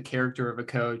idea of the character of a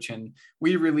coach. And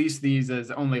we release these as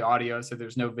only audio, so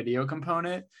there's no video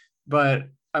component. But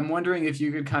I'm wondering if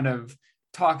you could kind of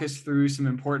talk us through some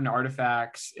important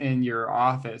artifacts in your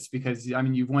office, because I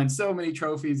mean, you've won so many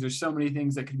trophies. There's so many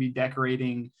things that could be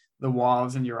decorating the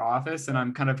walls in your office. And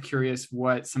I'm kind of curious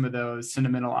what some of those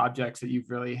sentimental objects that you've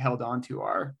really held on to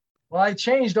are. Well, I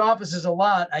changed offices a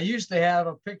lot. I used to have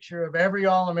a picture of every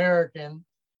All-American,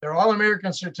 their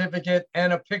All-American certificate,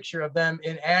 and a picture of them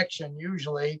in action,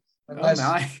 usually,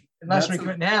 unless we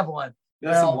couldn't have one.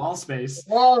 That's some wall space.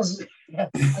 Walls.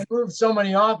 I moved so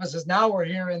many offices. Now we're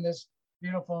here in this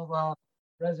beautiful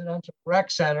residential rec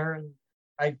center, and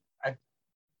I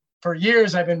for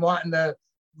years I've been wanting to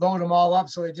load them all up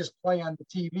so they just play on the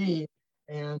TV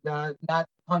and not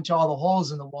punch all the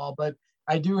holes in the wall. But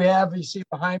I do have, you see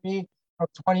behind me, from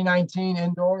 2019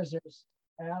 indoors, there's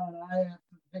Al and I at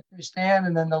the victory stand,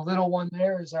 and then the little one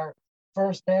there is our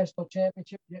first national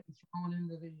championship, getting thrown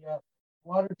into the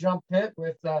water jump pit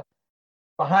with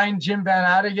behind Jim Van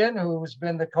Ottingen, who has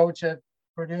been the coach at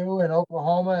Purdue and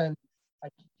Oklahoma, and I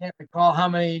can't recall how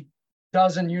many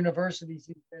dozen universities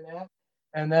he's been at.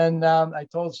 And then I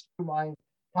told Stu, my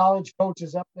college coach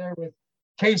is up there with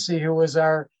Casey, who was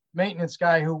our maintenance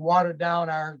guy who watered down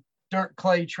our dirt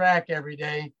clay track every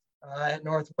day at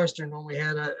Northwestern when we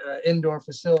had an indoor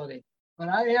facility. But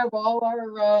I have all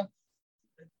our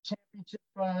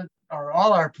championship, or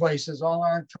all our places, all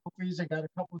our trophies. I got a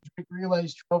couple of Drake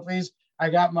Relays trophies.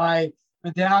 I got my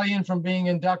medallion from being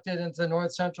inducted into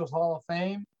North Central's Hall of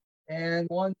Fame. And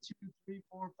 1, 2, 3,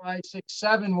 4, 5, 6,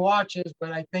 7 watches,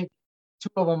 but I think 2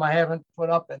 of them I haven't put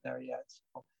up in there yet.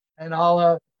 So, and all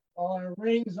our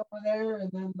rings over there, and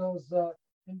then those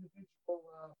individual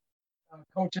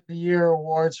Coach of the Year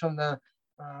awards from the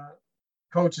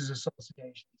Coaches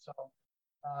Association. So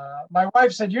my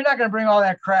wife said, "You're not going to bring all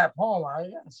that crap home, are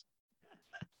you?"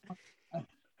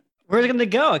 Where's it going to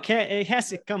go? It has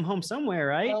to come home somewhere,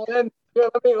 right? Well, then,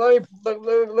 let me look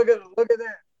at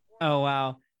that. Oh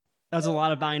wow. That was a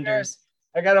lot of binders.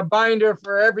 I got a binder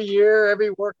for every year, every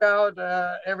workout,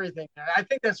 everything. I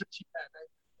think that's what she had.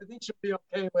 I think she'll be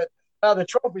okay with. Now the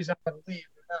trophies I'm going to leave.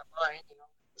 They're not mine.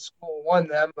 The school won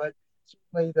them, but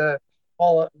certainly the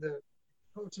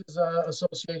Coaches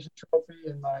Association trophy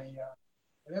and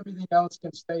and everything else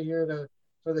can stay here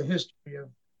for the history of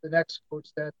the next coach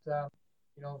that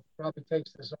probably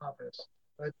takes this office.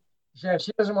 But yeah,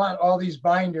 she doesn't want all these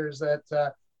binders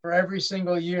that. For every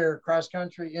single year,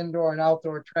 cross-country, indoor, and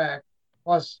outdoor track,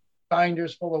 plus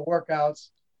binders full of workouts.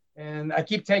 And I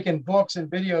keep taking books and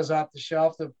videos off the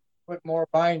shelf to put more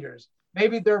binders.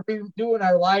 Maybe they're doing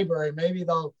our library. Maybe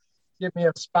they'll give me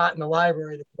a spot in the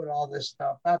library to put all this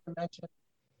stuff. Not to mention,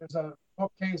 there's a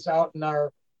bookcase out in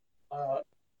our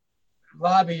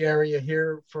lobby area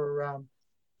here for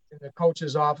in the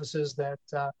coaches' offices that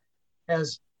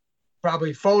has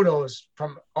probably photos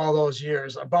from all those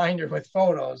years, a binder with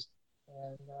photos.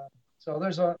 And so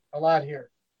there's a lot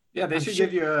here. Yeah, they should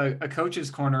give you a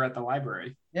coach's corner at the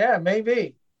library. Yeah,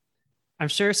 maybe. I'm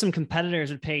sure some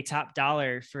competitors would pay top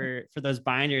dollar for those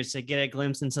binders to get a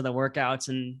glimpse into the workouts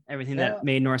and everything that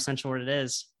made North Central what it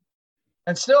is.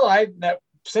 And still,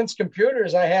 since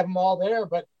computers, I have them all there,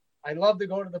 but I love to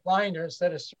go to the binder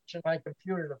instead of searching my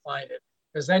computer to find it,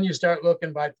 because then you start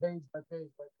looking by page by page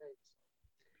by page.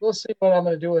 We'll see what I'm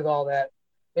going to do with all that.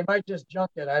 They might just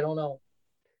junk it. I don't know.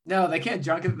 No, they can't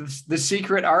junk it. The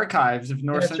secret archives of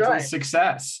North That's Central's right.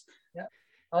 success. Yeah.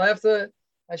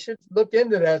 I should look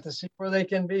into that to see where they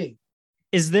can be.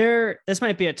 This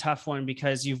might be a tough one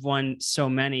because you've won so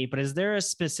many, but is there a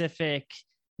specific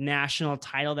national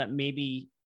title that maybe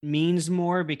means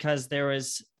more? Because there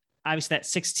was obviously that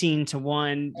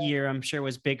 16-1 year, I'm sure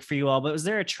was big for you all, but was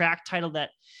there a track title that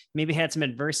maybe had some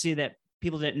adversity that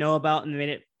people didn't know about and made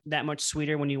it that much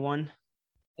sweeter when you won?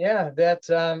 Yeah, that's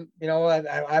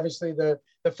obviously the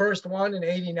first one in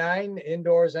 '89,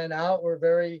 indoors and out, were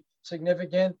very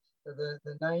significant. The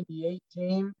 '98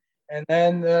 team, and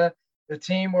then the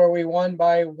team where we won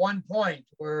by 1 point,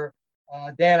 where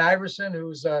Dan Iverson,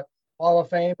 who's a Hall of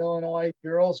Fame Illinois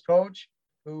girls coach,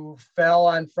 who fell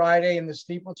on Friday in the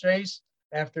steeplechase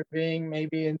after being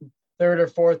maybe in third or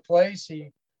fourth place.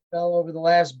 He fell over the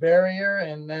last barrier,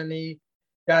 and then he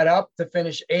got up to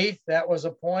finish eighth. That was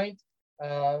a point.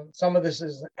 Some of this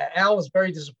is, Al was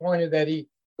very disappointed that he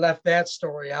left that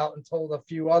story out and told a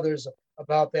few others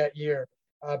about that year.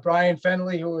 Brian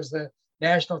Fenley, who was the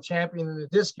national champion in the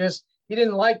discus, he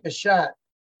didn't like the shot,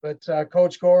 but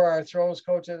Coach Gore, our throws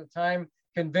coach at the time,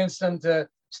 convinced him to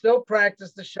still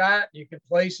practice the shot. You could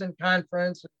place in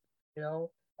conference,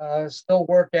 still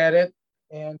work at it.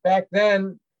 And back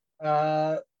then,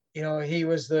 he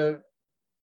was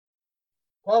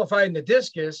qualified in the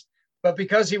discus, but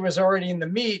because he was already in the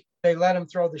meet, they let him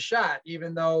throw the shot,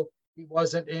 even though he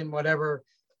wasn't in whatever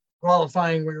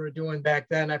qualifying we were doing back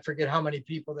then. I forget how many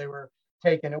people they were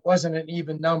taking. It wasn't an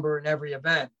even number in every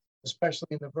event, especially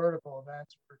in the vertical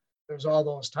events where there's all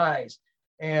those ties.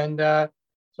 And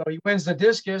so he wins the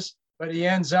discus, but he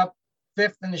ends up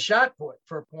fifth in the shot put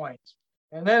for points.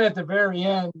 And then at the very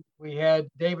end, we had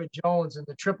David Jones in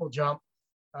the triple jump.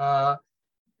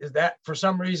 Is that for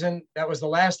some reason that was the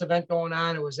last event going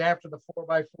on? It was after the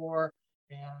 4x4,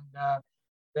 and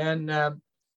then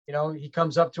he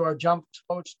comes up to our jump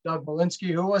coach Doug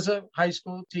Malinsky, who was a high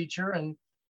school teacher and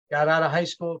got out of high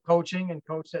school coaching and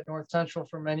coached at North Central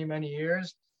for many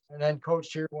years, and then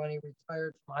coached here when he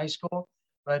retired from high school.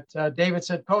 But David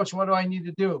said, "Coach, what do I need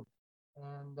to do?"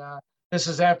 And this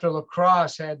is after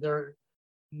lacrosse had their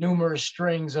numerous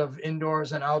strings of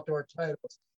indoors and outdoor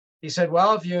titles. He said,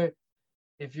 "Well,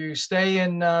 if you stay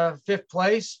in fifth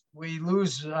place, we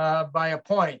lose by a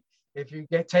point. If you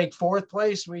take fourth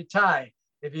place, we tie.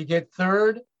 If you get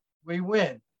third, we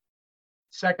win."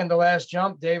 Second to last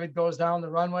jump, David goes down the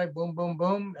runway, boom, boom,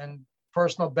 boom. And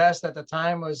personal best at the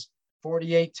time was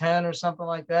 48:10 or something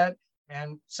like that.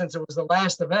 And since it was the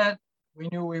last event, we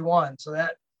knew we won. So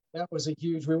that was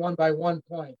we won by 1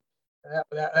 point.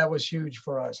 That was huge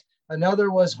for us.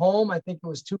 Another was home. I think it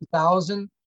was 2000,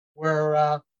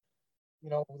 where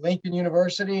Lincoln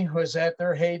University was at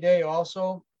their heyday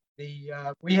also.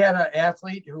 We had an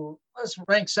athlete who was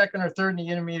ranked second or third in the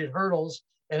intermediate hurdles,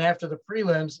 and after the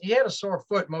prelims, he had a sore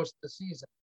foot most of the season.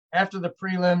 After the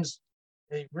prelims,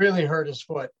 it really hurt his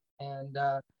foot, and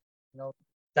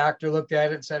doctor looked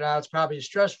at it and said, "Oh, it's probably a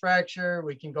stress fracture.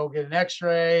 We can go get an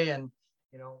X-ray." And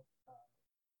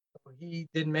he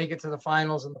didn't make it to the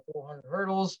finals in the 400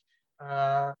 hurdles,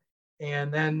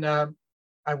 and then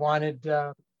I wanted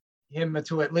him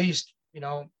to at least,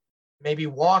 maybe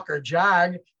walk or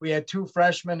jog. We had 2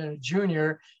 freshmen and a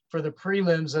junior for the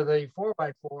prelims of the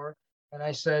 4x4. And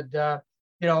I said,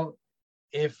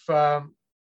 if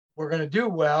we're going to do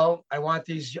well, I want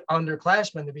these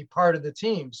underclassmen to be part of the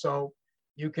team. So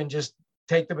you can just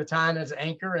take the baton as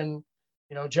anchor and,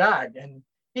 jog. And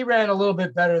he ran a little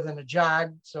bit better than a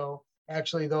jog. So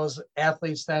actually those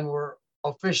athletes then were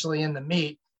officially in the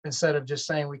meet instead of just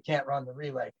saying we can't run the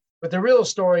relay. But the real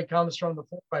story comes from the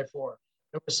 4x4.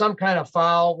 There was some kind of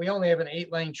foul. We only have an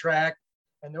 8-lane track,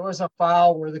 and there was a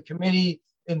foul where the committee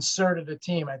inserted a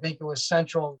team. I think it was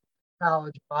Central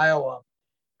College of Iowa.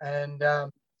 And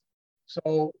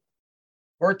so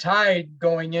we're tied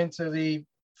going into the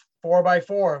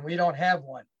 4x4, and we don't have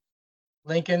one.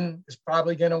 Lincoln is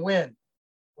probably going to win.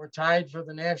 We're tied for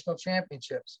the national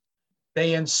championships.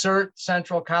 They insert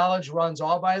Central College, runs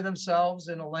all by themselves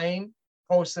in a lane,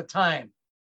 posts the time.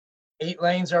 8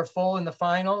 lanes are full in the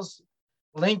finals.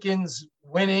 Lincoln's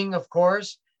winning, of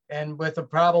course, and with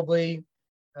probably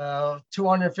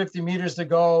 250 meters to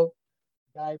go,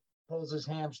 the guy pulls his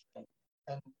hamstring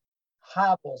and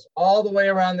hobbles all the way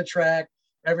around the track.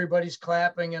 Everybody's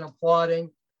clapping and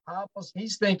applauding. Hobbles.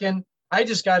 He's thinking, I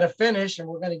just got to finish and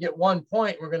we're going to get 1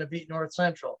 point. We're going to beat North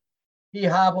Central. He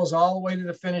hobbles all the way to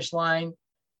the finish line,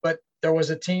 but there was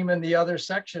a team in the other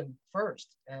section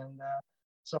first. And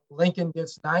so Lincoln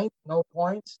gets 9th, no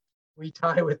points. We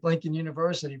tie with Lincoln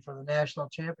University for the national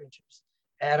championships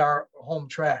at our home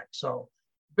track. So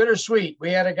bittersweet.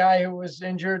 We had a guy who was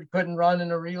injured, couldn't run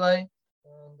in a relay,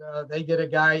 and they get a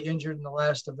guy injured in the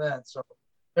last event. So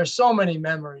there's so many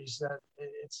memories that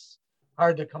it's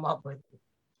hard to come up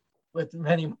with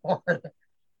many more.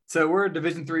 So we're a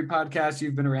Division III podcast.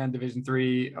 You've been around Division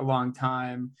III a long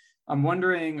time. I'm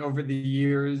wondering over the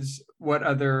years, what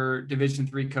other Division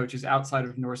III coaches outside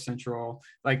of North Central,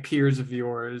 like peers of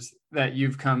yours, that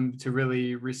you've come to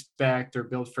really respect or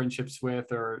build friendships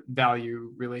with or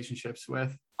value relationships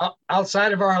with?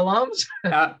 Outside of our alums?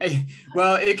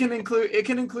 Well, it can include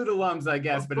alums, I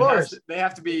guess, but they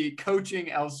have to be coaching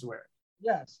elsewhere.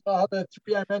 Yes. The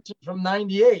three I mentioned from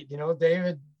 '98,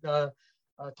 David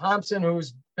Thompson,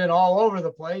 who's been all over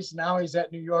the place. Now he's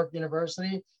at New York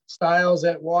University. Styles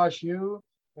at Wash U.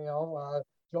 Joe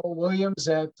Williams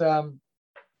at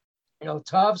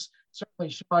Tufts. Certainly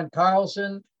Sean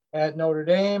Carlson at Notre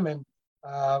Dame, and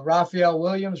Raphael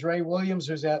Williams, Ray Williams,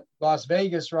 who's at Las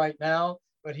Vegas right now,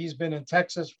 but he's been in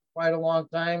Texas for quite a long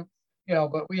time.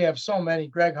 But we have so many.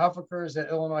 Greg Huffaker's at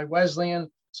Illinois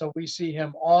Wesleyan, so we see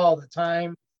him all the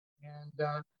time. And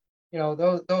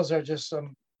those are just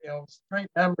some great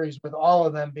memories with all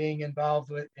of them being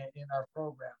involved in our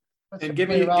program. And give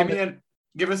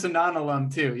us a non-alum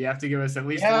too. You have to give us at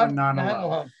least one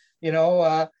non-alum.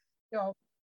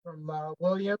 From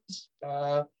Williams,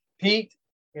 Pete.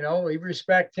 We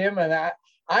respect him, and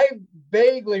I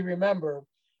vaguely remember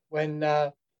when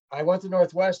I went to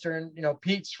Northwestern.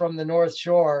 Pete's from the North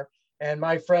Shore, and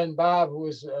my friend Bob, who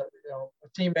was a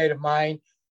teammate of mine,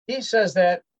 he says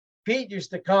that Pete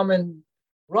used to come and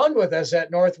run with us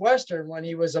at Northwestern when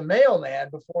he was a mailman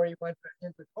before he went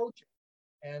into coaching.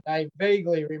 And I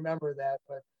vaguely remember that,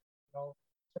 but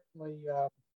certainly,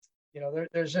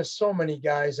 there's just so many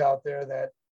guys out there that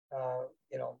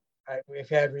we've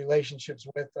had relationships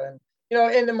with, and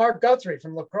and Mark Guthrie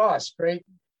from lacrosse, great.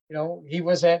 He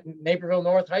was at Naperville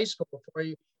North High School before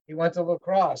he went to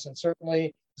lacrosse, and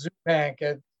certainly Zupank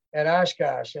at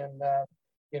Oshkosh, and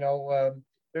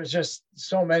there's just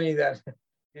so many that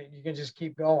you can just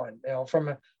keep going.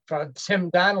 From Tim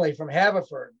Donnelly from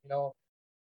Haverford,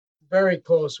 very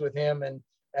close with him, and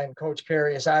Coach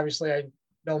Carius. Obviously, I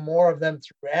know more of them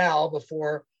through Al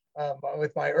before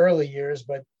with my early years,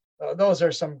 but those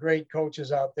are some great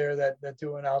coaches out there that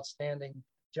do an outstanding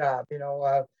job.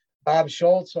 Bob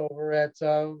Schultz over at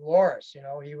Loras,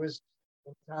 he was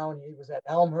in town. He was at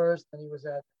Elmhurst, and he was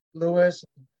at Lewis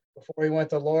before he went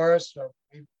to Loras. So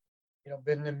we've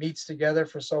been in meets together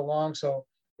for so long. So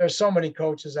there's so many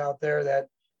coaches out there that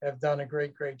have done a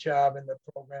great job in the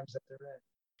programs that they're in.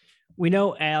 We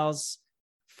know Al's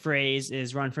phrase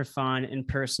is run for fun and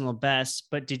personal best,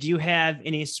 but did you have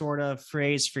any sort of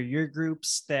phrase for your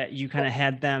groups that you kind of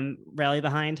had them rally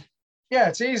behind? Yeah,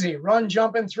 it's easy. Run,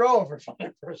 jump, and throw for fun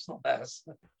and personal best.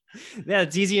 Yeah,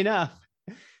 it's easy enough.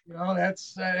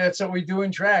 That's what we do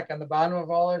in track on the bottom of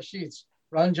all our sheets.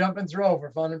 Run, jump, and throw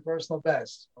for fun and personal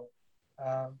best. So,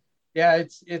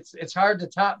 it's hard to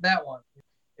top that one.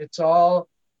 It's all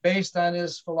based on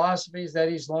his philosophies that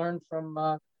he's learned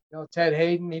from Ted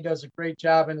Hayden. He does a great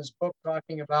job in his book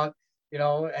talking about,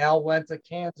 Al went to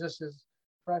Kansas his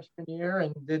freshman year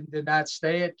and did not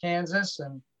stay at Kansas.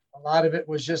 And a lot of it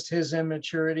was just his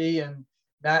immaturity and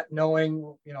not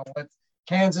knowing, what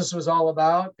Kansas was all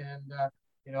about. And,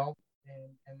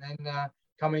 and then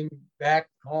coming back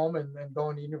home and then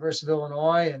going to University of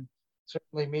Illinois, and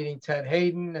certainly meeting Ted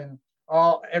Hayden and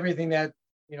everything that,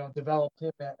 developed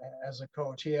him as a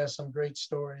coach. He has some great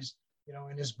stories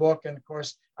in his book. And of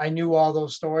course, I knew all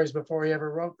those stories before he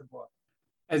ever wrote the book.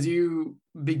 As you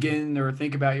begin or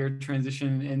think about your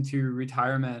transition into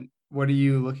retirement, what are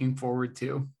you looking forward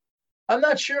to? I'm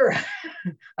not sure.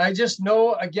 I just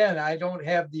know, again, I don't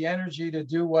have the energy to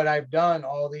do what I've done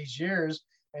all these years.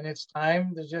 And it's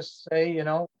time to just say, I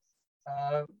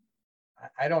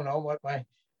don't know what my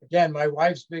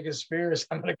wife's biggest fear is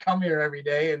I'm going to come here every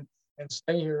day and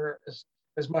stay here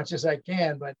as much as I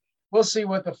can. But we'll see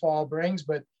what the fall brings,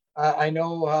 but I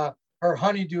know her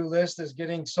honeydew list is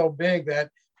getting so big that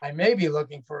I may be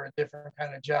looking for a different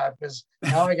kind of job, because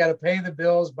now I got to pay the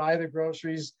bills, buy the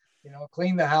groceries,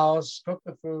 clean the house, cook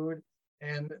the food.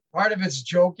 And part of it's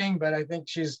joking, but I think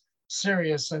she's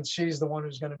serious since she's the one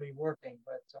who's going to be working.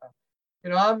 But,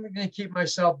 I'm going to keep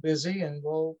myself busy, and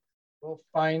we'll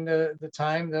find the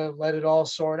time to let it all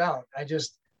sort out.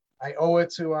 I owe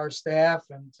it to our staff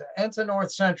and to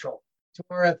North Central, to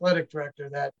our athletic director,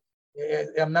 that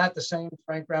I'm not the same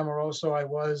Frank Grammaroso I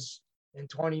was in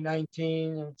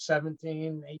 2019,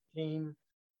 17, 18,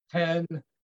 10,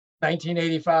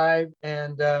 1985.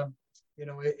 And,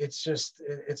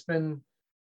 it's been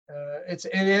it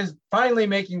is finally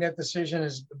making that decision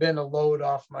has been a load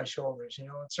off my shoulders, and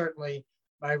certainly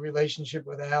my relationship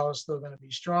with Al is still going to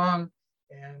be strong,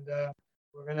 and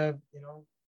we're going to,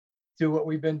 do what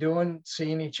we've been doing,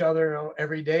 seeing each other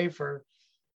every day for,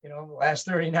 the last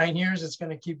 39 years. It's going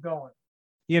to keep going.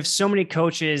 You have so many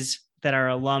coaches that are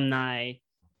alumni.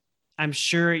 I'm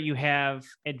sure you have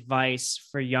advice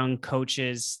for young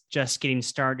coaches just getting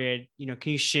started. Can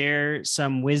you share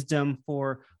some wisdom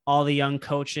for all the young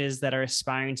coaches that are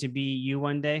aspiring to be you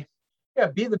one day? Yeah,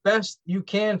 be the best you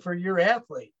can for your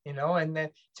athlete, and then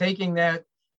taking that,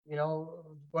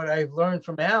 what I've learned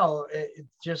from Al, it's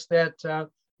just that,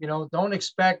 don't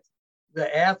expect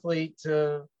the athlete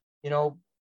to,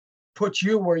 put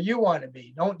you where you want to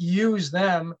be. Don't use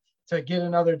them to get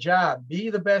another job. Be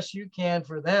the best you can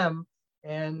for them,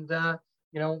 and,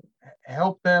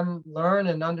 help them learn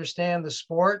and understand the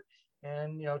sport,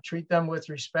 and, treat them with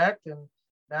respect, and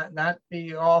not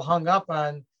be all hung up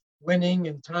on winning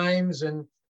and times, and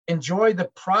enjoy the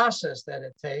process that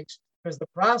it takes, because the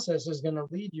process is going to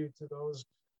lead you to those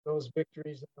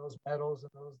victories and those medals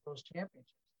and those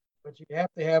championships. But you have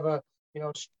to have a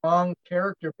strong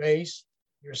character base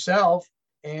yourself,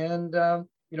 and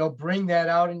bring that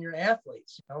out in your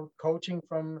athletes. Coach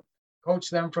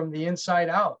them from the inside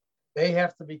out. They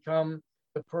have to become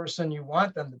the person you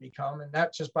want them to become, and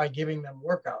not just by giving them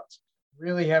workouts. You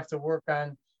really have to work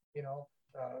on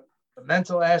the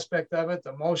mental aspect of it,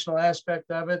 the emotional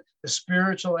aspect of it, the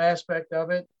spiritual aspect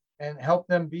of it, and help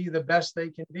them be the best they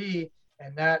can be,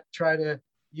 and not try to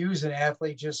use an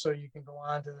athlete just so you can go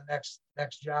on to the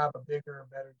next job, a bigger or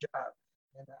better job.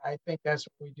 And I think that's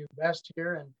what we do best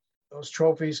here. And those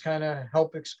trophies kind of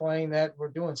help explain that we're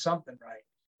doing something right.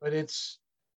 But it's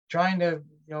trying to,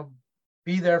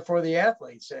 be there for the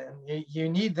athletes, and you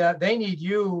need that. They need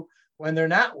you when they're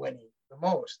not winning the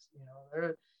most.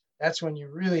 That's when you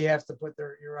really have to put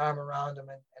your arm around them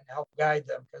and help guide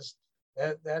them, because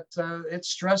it's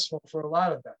stressful for a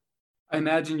lot of them. I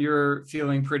imagine you're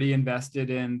feeling pretty invested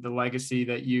in the legacy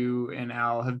that you and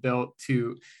Al have built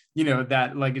to,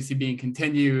 that legacy being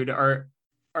continued. Are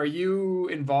you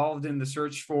involved in the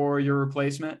search for your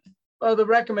replacement? Well, the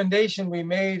recommendation we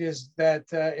made is that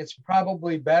it's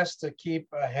probably best to keep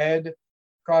a head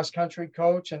cross-country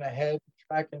coach and a head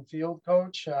track and field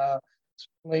coach,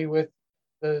 certainly with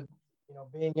the,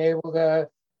 being able to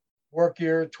work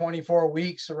your 24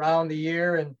 weeks around the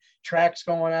year, and tracks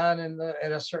going on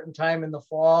at a certain time in the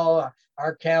fall.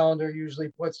 Our calendar usually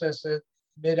puts us at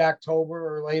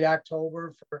mid-October or late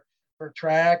October for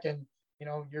track, and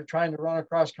you're trying to run a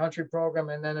cross country program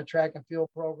and then a track and field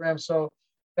program. So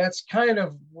that's kind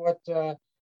of what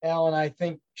Al and I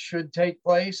think should take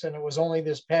place. And it was only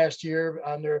this past year,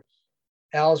 under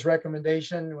Al's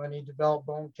recommendation, when he developed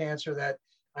bone cancer, that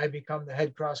I become the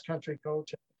head cross country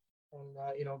coach,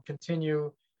 and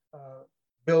continue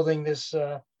building this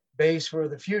base for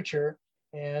the future.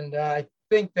 And I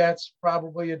think that's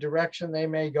probably a direction they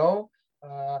may go.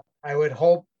 I would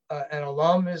hope an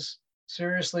alum is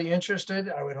seriously interested.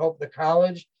 I would hope the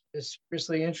college is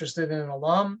seriously interested in an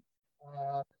alum.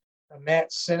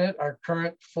 Matt Sinnott, our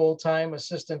current full-time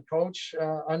assistant coach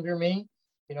under me,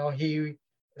 he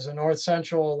is a North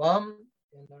Central alum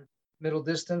in the middle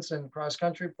distance and cross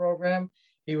country program.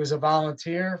 He was a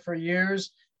volunteer for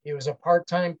years. He was a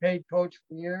part-time paid coach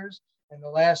for years. In the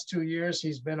last 2 years,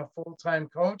 he's been a full-time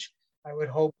coach. I would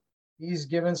hope he's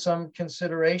given some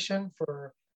consideration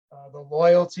for the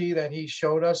loyalty that he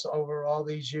showed us over all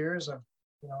these years of,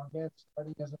 again,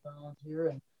 starting as a volunteer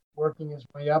and working his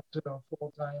way up to a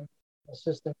full-time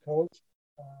assistant coach.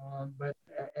 But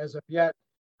as of yet,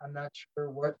 I'm not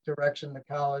sure what direction the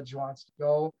college wants to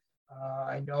go.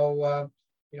 I know,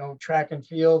 track and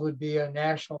field would be a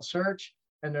national search,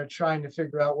 and they're trying to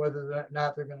figure out whether or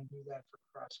not they're going to do that for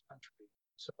cross country.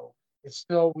 So it's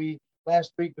still,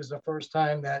 last week was the first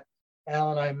time that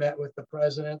Al and I met with the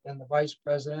president and the vice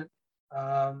president.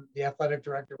 The athletic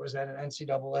director was at an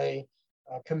NCAA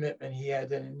commitment he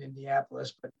had in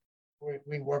Indianapolis, but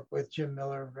we work with Jim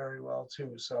Miller very well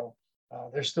too. So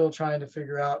they're still trying to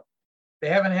figure out. They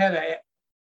haven't had a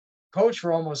coach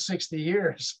for almost 60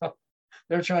 years. So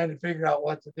they're trying to figure out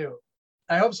what to do.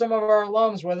 I hope some of our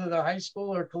alums, whether they're high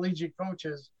school or collegiate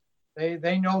coaches,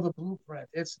 they know the blueprint.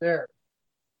 It's there.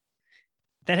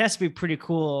 That has to be pretty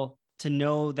cool to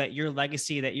know that your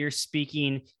legacy, that you're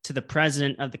speaking to the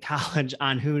president of the college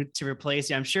on who to replace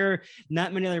you. I'm sure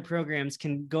not many other programs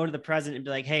can go to the president and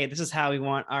be like, hey, this is how we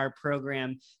want our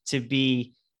program to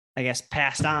be, I guess,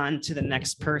 passed on to the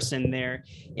next person there.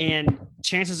 And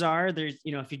chances are there's,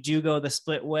 if you do go the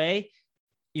split way,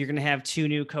 you're going to have two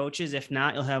new coaches. If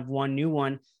not, you'll have one new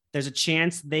one. There's a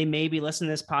chance they may be listening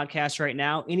to this podcast right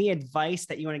now. Any advice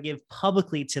that you want to give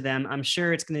publicly to them? I'm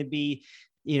sure it's going to be,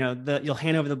 you'll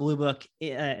hand over the blue book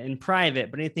in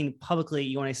private, but anything publicly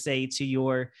you want to say to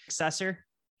your successor?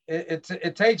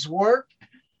 It takes work,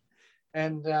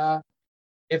 and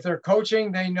if they're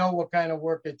coaching, they know what kind of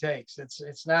work it takes.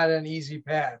 It's not an easy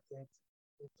path.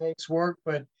 It takes work,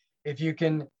 but if you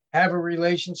can have a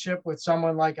relationship with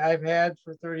someone like I've had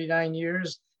for 39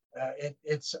 years,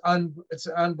 it's an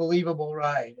unbelievable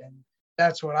ride. And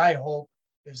that's what I hope,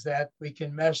 is that we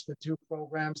can mesh the two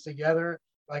programs together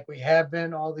like we have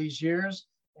been all these years.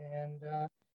 And,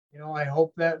 I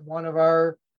hope that one of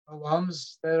our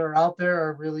alums that are out there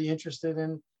are really interested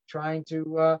in trying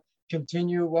to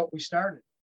continue what we started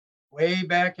way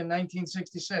back in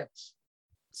 1966.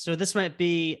 So this might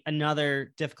be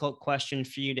another difficult question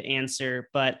for you to answer,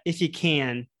 but if you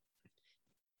can,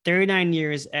 39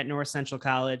 years at North Central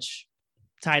College,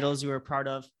 titles you were proud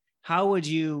of, how would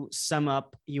you sum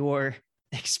up your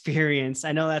experience?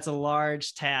 I know that's a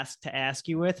large task to ask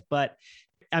you with, but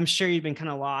I'm sure you've been kind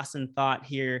of lost in thought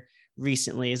here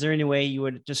recently. Is there any way you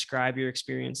would describe your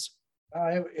experience?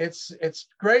 It's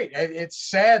great. It's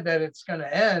sad that it's going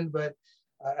to end, but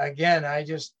again,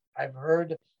 I've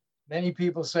heard many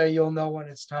people say you'll know when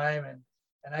it's time,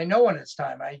 and I know when it's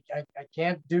time. I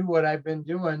can't do what I've been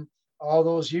doing all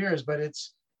those years, but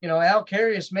it's, Al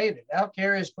Carius made it. Al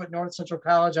Carius put North Central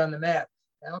College on the map.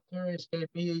 Al Carius gave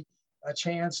me a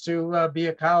chance to be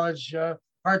a college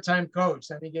part-time coach.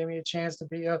 Then he gave me a chance to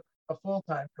be a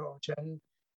full-time coach. And,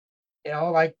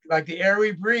 like the air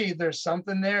we breathe, there's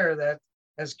something there that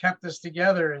has kept us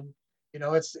together. And,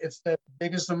 it's the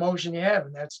biggest emotion you have.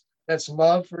 And that's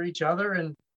love for each other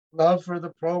and love for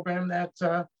the program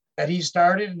that he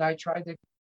started. And I tried to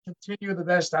continue the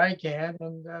best I can.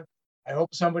 And I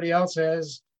hope somebody else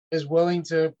is willing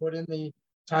to put in the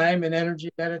time and energy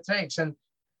that it takes. And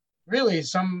really,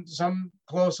 some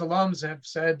close alums have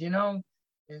said,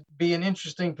 it'd be an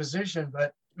interesting position,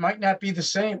 but it might not be the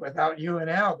same without you and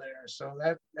Al there. So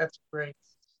that's a great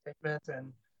statement,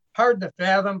 and hard to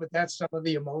fathom, but that's some of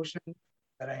the emotion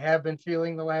that I have been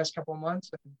feeling the last couple of months.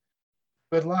 And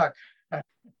good luck.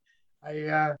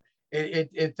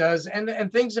 It does,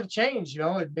 and things have changed.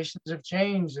 Admissions have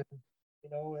changed,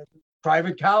 and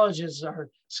private colleges are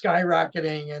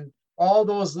skyrocketing, and all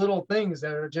those little things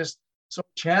that are just so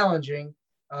challenging.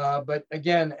 But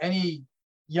again, any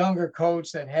younger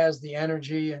coach that has the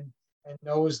energy and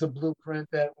knows the blueprint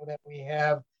that we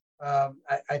have,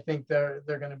 I think they're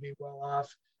going to be well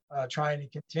off trying to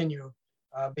continue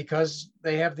because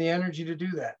they have the energy to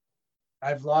do that.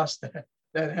 I've lost that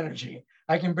energy.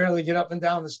 I can barely get up and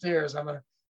down the stairs. I'm going to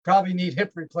probably need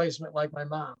hip replacement like my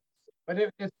mom. But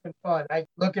it's been fun.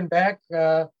 Looking back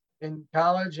in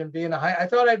college and I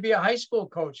thought I'd be a high school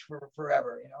coach for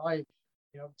forever. I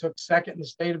took second in the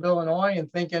state of Illinois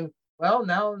and thinking, well,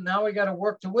 now we got to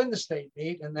work to win the state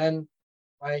meet. And then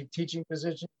my teaching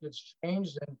position gets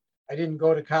changed, and I didn't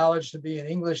go to college to be an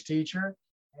English teacher.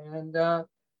 And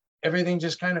everything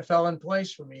just kind of fell in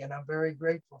place for me. And I'm very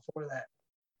grateful for that.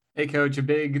 Hey, Coach, a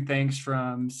big thanks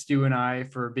from Stu and I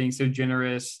for being so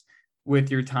generous with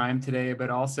your time today, but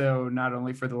also not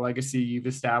only for the legacy you've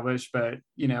established, but,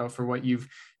 for what you've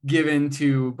given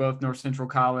to both North Central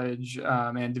College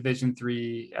and Division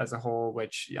III as a whole,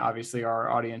 which obviously our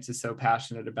audience is so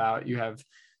passionate about. You have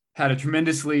had a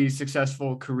tremendously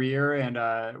successful career, and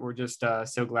we're just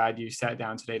so glad you sat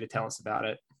down today to tell us about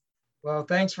it. Well,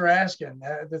 thanks for asking.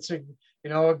 That's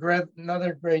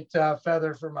another great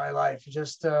feather for my life.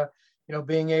 Just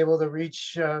being able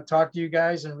to talk to you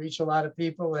guys and reach a lot of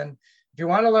people. And if you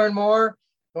want to learn more,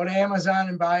 go to Amazon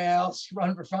and buy Al's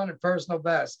Run for Fun and Personal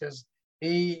Best, because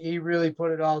he really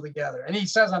put it all together. And he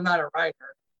says I'm not a writer,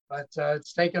 but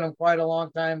it's taken him quite a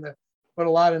long time to put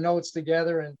a lot of notes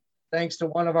together. And thanks to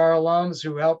one of our alums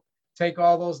who helped take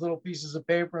all those little pieces of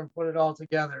paper and put it all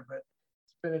together. But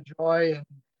it's been a joy. And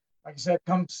like I said,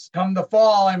 come the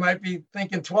fall, I might be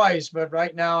thinking twice, but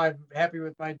right now I'm happy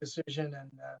with my decision,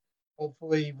 and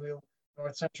hopefully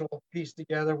North Central will piece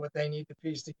together what they need to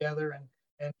piece together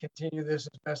and continue this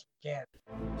as best we can.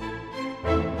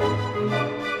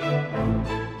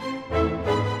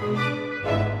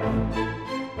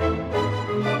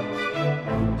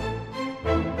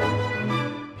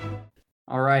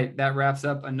 All right, that wraps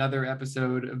up another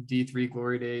episode of D3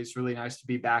 Glory Days. Really nice to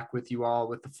be back with you all,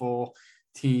 with the full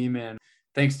team, and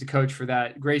thanks to Coach for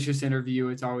that gracious interview.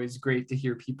 It's always great to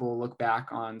hear people look back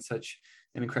on such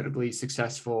an incredibly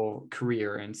successful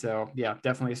career. And so, yeah,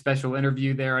 definitely a special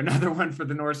interview there. Another one for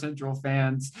the North Central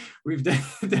fans. We've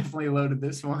definitely loaded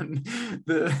this one.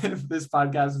 This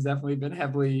podcast has definitely been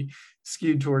heavily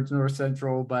skewed towards North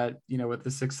Central, but, with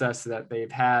the success that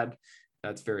they've had,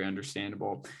 that's very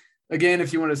understandable. Again,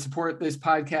 if you want to support this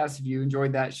podcast, if you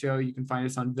enjoyed that show, you can find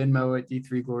us on Venmo at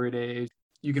D3 Glory Days.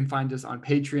 You can find us on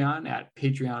Patreon at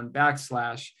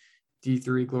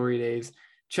Patreon.com/D3 Glory Days.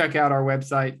 Check out our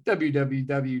website,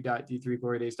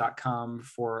 www.d3glorydays.com,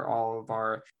 for all of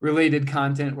our related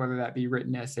content, whether that be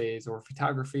written essays or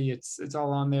photography. It's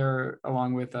all on there,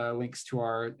 along with links to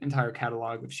our entire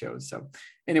catalog of shows. So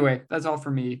anyway, that's all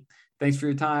for me. Thanks for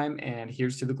your time, and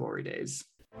here's to the Glory Days.